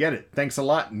we didn't get it. Thanks a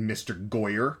lot, Mr.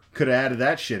 Goyer. Could have added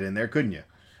that shit in there, couldn't you?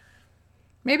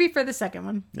 Maybe for the second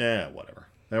one. Yeah, whatever.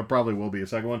 There probably will be a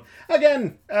second one.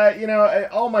 Again,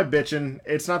 all my bitching,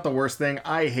 it's not the worst thing.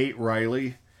 I hate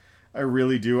Riley. I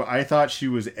really do. I thought she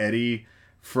was Eddie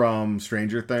from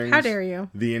Stranger Things. How dare you?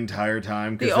 The entire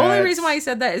time. The only reason why you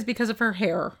said that is because of her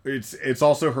hair. It's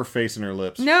also her face and her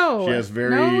lips. No. She has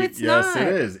very... No, it's yes, not.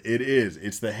 it is. It is.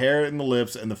 It's the hair and the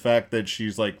lips and the fact that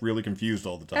she's, like, really confused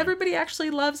all the time. Everybody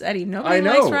actually loves Eddie. I Nobody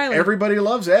know. likes Riley. Everybody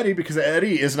loves Eddie because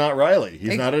Eddie is not Riley.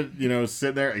 He's not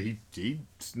sitting there...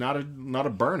 He's not a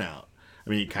burnout. I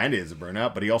mean, he kind of is a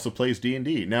burnout, but he also plays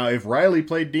D&D. Now, if Riley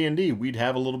played D&D, we'd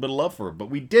have a little bit of love for her, but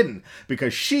we didn't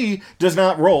because she does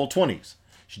not roll 20s.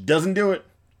 She doesn't do it.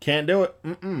 Can't do it.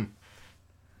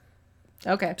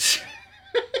 Okay.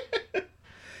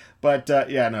 But,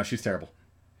 no, she's terrible.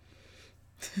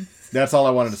 That's all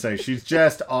I wanted to say. She's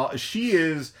just... She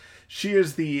is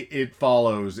the It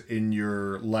Follows in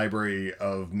your library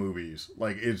of movies.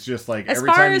 Like, it's just like As every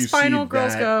far time as you see Final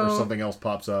Girls that go- or something else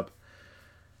pops up.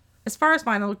 As far as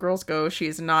Final Girls go, she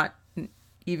is not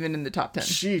even in the top 10.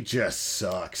 She just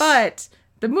sucks. But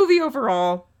the movie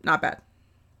overall, not bad.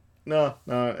 No,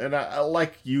 and I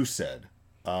like you said,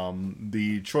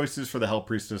 the choices for the Hell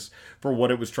Priestess for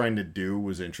what it was trying to do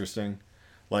was interesting.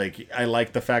 Like, I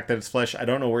like the fact that it's flesh. I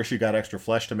don't know where she got extra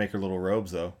flesh to make her little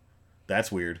robes, though.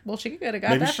 That's weird. Well, she could have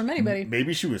got that from anybody.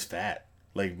 Maybe she was fat.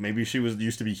 Like, maybe she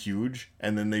used to be huge,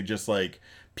 and then they just, like,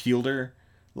 peeled her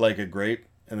like a grape.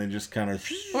 And then just kind of...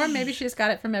 Or maybe she just got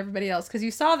it from everybody else. Because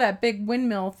you saw that big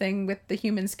windmill thing with the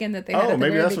human skin that they had at the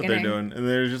maybe very that's beginning. what they're doing. And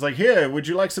they're just like, here, would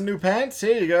you like some new pants?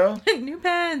 Here you go. New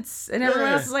pants. And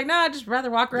everyone else is like, nah, I'd just rather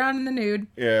walk around in the nude.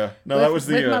 Yeah. No, with, that was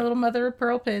the... With my little mother of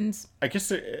pearl pins. I guess,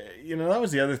 that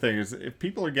was the other thing, is if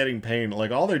people are getting pain,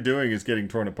 like, all they're doing is getting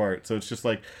torn apart. So it's just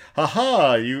like,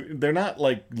 haha, they're not,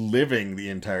 like, living the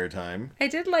entire time. I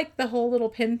did like the whole little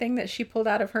pin thing that she pulled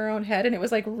out of her own head, and it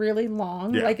was, like, really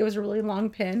long. Yeah. Like, it was a really long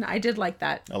pin. I did like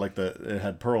that. I like it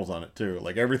had pearls on it, too.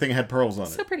 Like, everything had pearls on it.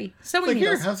 So pretty. Sewing Like,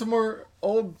 needles. here, have some more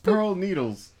old pearl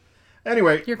needles.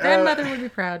 Anyway. Your grandmother would be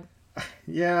proud.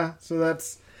 Yeah, so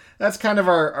that's kind of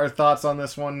our thoughts on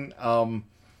this one.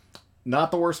 Not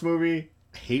the worst movie.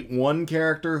 Hate one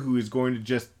character who is going to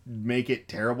just make it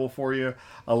terrible for you.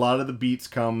 A lot of the beats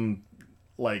come,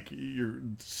 like, you're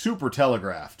super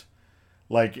telegraphed.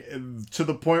 Like, to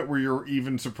the point where you're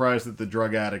even surprised that the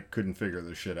drug addict couldn't figure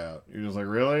this shit out. You're just like,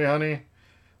 really, honey?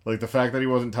 Like, the fact that he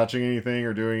wasn't touching anything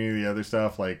or doing any of the other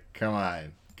stuff, like, come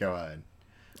on. But,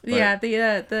 yeah,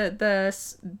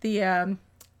 the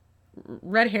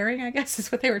red herring, I guess,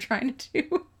 is what they were trying to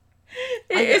do.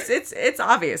 It's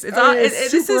obvious.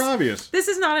 It's super obvious. This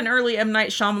is not an early M. Night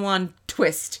Shyamalan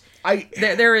twist.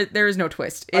 There is no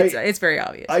twist. It's very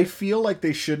obvious. I feel like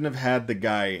they shouldn't have had the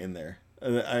guy in there.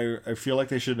 I feel like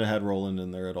they shouldn't have had Roland in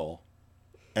there at all,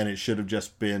 and it should have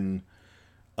just been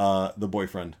the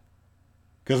boyfriend,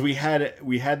 because we had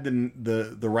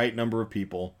the right number of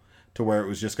people to where it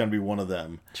was just going to be one of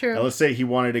them. True. Now, let's say he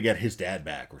wanted to get his dad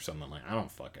back or something, like, I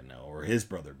don't fucking know, or his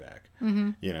brother back,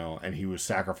 and he was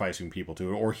sacrificing people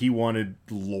to it, or he wanted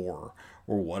lore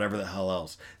or whatever the hell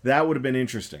else. That would have been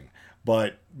interesting,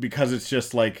 but because it's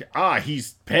just like,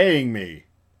 he's paying me.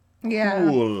 Yeah.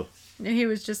 Cool. And he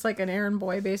was just like an errand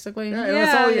boy, basically. Yeah,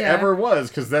 that's all he ever was,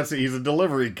 because he's a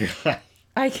delivery guy.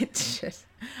 I can see it.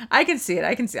 I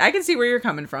can see where you're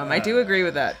coming from. I do agree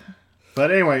with that.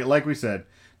 But anyway, like we said,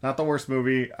 not the worst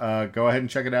movie. Go ahead and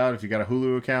check it out if you got a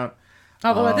Hulu account.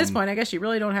 Although at this point, I guess you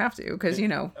really don't have to, because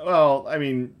Well, I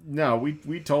mean, no,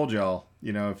 we told y'all,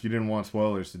 if you didn't want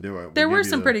spoilers to do it. There were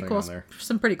some pretty cool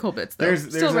bits. Though.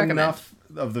 There's enough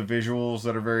of the visuals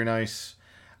that are very nice.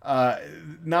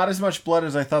 Not as much blood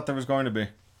as I thought there was going to be.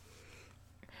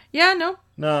 Yeah, no.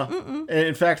 No.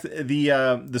 In fact, the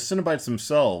Cenobites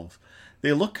themselves,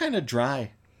 they look kind of dry, a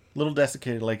little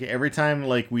desiccated. Like, every time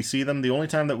we see them, the only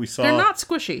time that we saw... They're not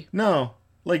squishy. No.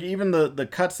 Like, even the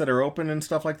cuts that are open and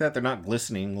stuff like that, they're not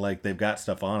glistening like they've got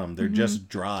stuff on them. They're just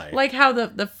dry. Like how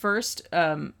the first,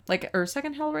 or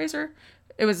second Hellraiser...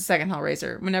 It was the second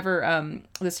Hellraiser. Whenever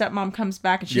the stepmom comes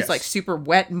back and she's like super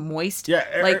wet and moist. Yeah.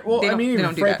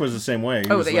 Even Frank was the same way.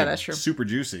 He was, that's true. Super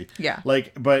juicy. Yeah.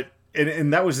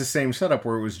 And that was the same setup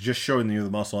where it was just showing you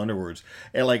the muscle underwards.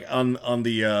 And on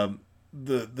the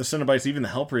the Cenobites, even the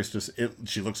Hell Priestess,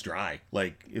 she looks dry.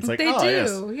 Like, it's like, They oh, do. yes.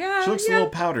 Yeah, She looks a little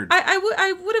powdered.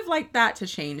 I would have liked that to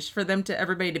change for them to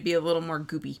everybody to be a little more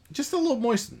goopy. Just a little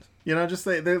moistened. You know, just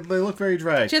they look very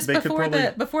dry. Just they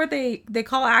before they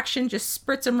call action, just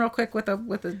spritz them real quick with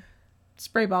a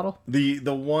spray bottle.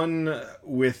 The one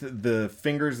with the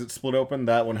fingers that split open,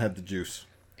 that one had the juice.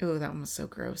 Oh, that one was so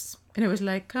gross. And it was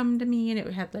like, come to me, and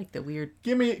it had like the weird...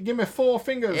 Give me 4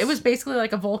 fingers. It was basically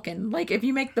like a Vulcan. Like if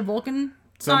you make the Vulcan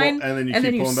sign, and then you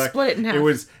keep pulling back. Split it in half.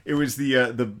 It was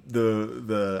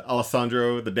the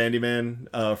Alessandro, the dandy man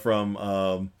from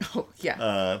oh,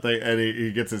 yeah. and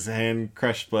he gets his hand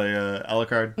crushed by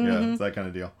Alucard. Mm-hmm. Yeah, it's that kind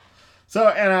of deal. So,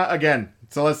 and again,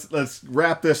 so let's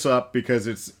wrap this up, because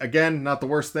it's, again, not the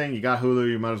worst thing. You got Hulu,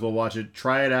 you might as well watch it.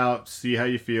 Try it out, see how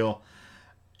you feel.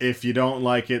 If you don't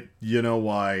like it, you know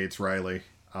why. It's Riley.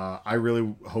 I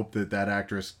really hope that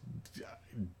actress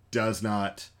does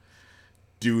not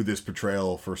do this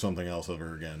portrayal for something else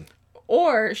ever again.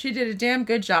 Or she did a damn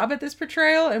good job at this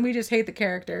portrayal, and we just hate the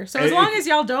character. So as long as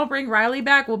y'all don't bring Riley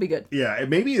back, we'll be good. Yeah,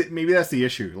 maybe that's the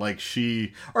issue. Like,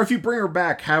 or if you bring her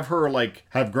back, have her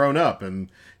have grown up, and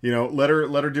let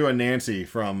her do a Nancy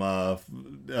from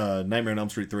Nightmare on Elm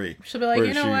Street 3. She'll be like,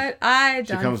 you know what?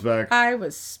 She comes back. I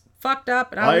was fucked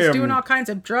up, and I was doing all kinds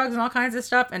of drugs and all kinds of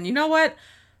stuff, and you know what?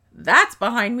 That's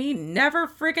behind me. Never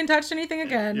freaking touched anything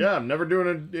again. Yeah, I'm never doing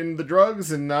it in the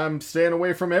drugs, and I'm staying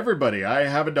away from everybody. I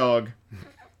have a dog.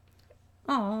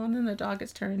 Oh, and then the dog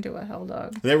gets turned into a hell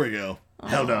dog. There we go.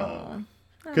 Hell dog.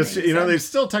 Because, they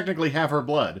still technically have her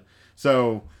blood.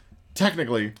 So,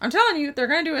 technically... I'm telling you, they're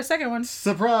going to do a second one.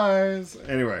 Surprise!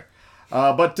 Anyway.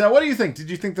 But what do you think? Did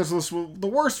you think this was the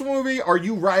worst movie? Are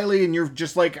you Riley and you're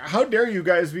just like, how dare you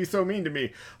guys be so mean to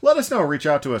me? Let us know. Reach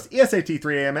out to us.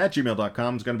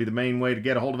 ESAT3am@gmail.com is going to be the main way to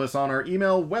get a hold of us on our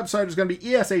email. Website is going to be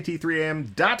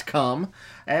ESAT3am.com.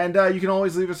 And you can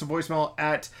always leave us a voicemail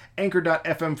at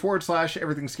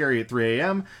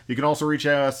anchor.fm/everythingscary@3am. You can also reach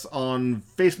us on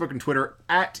Facebook and Twitter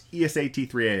at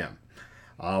ESAT3am.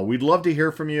 We'd love to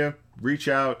hear from you. Reach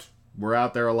out. We're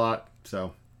out there a lot,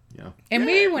 so... Yeah. And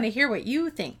we want to hear what you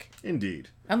think. Indeed.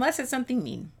 Unless it's something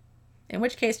mean. In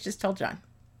which case, just tell John.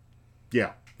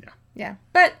 Yeah. Yeah.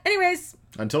 But anyways.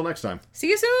 Until next time. See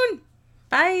you soon.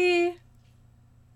 Bye.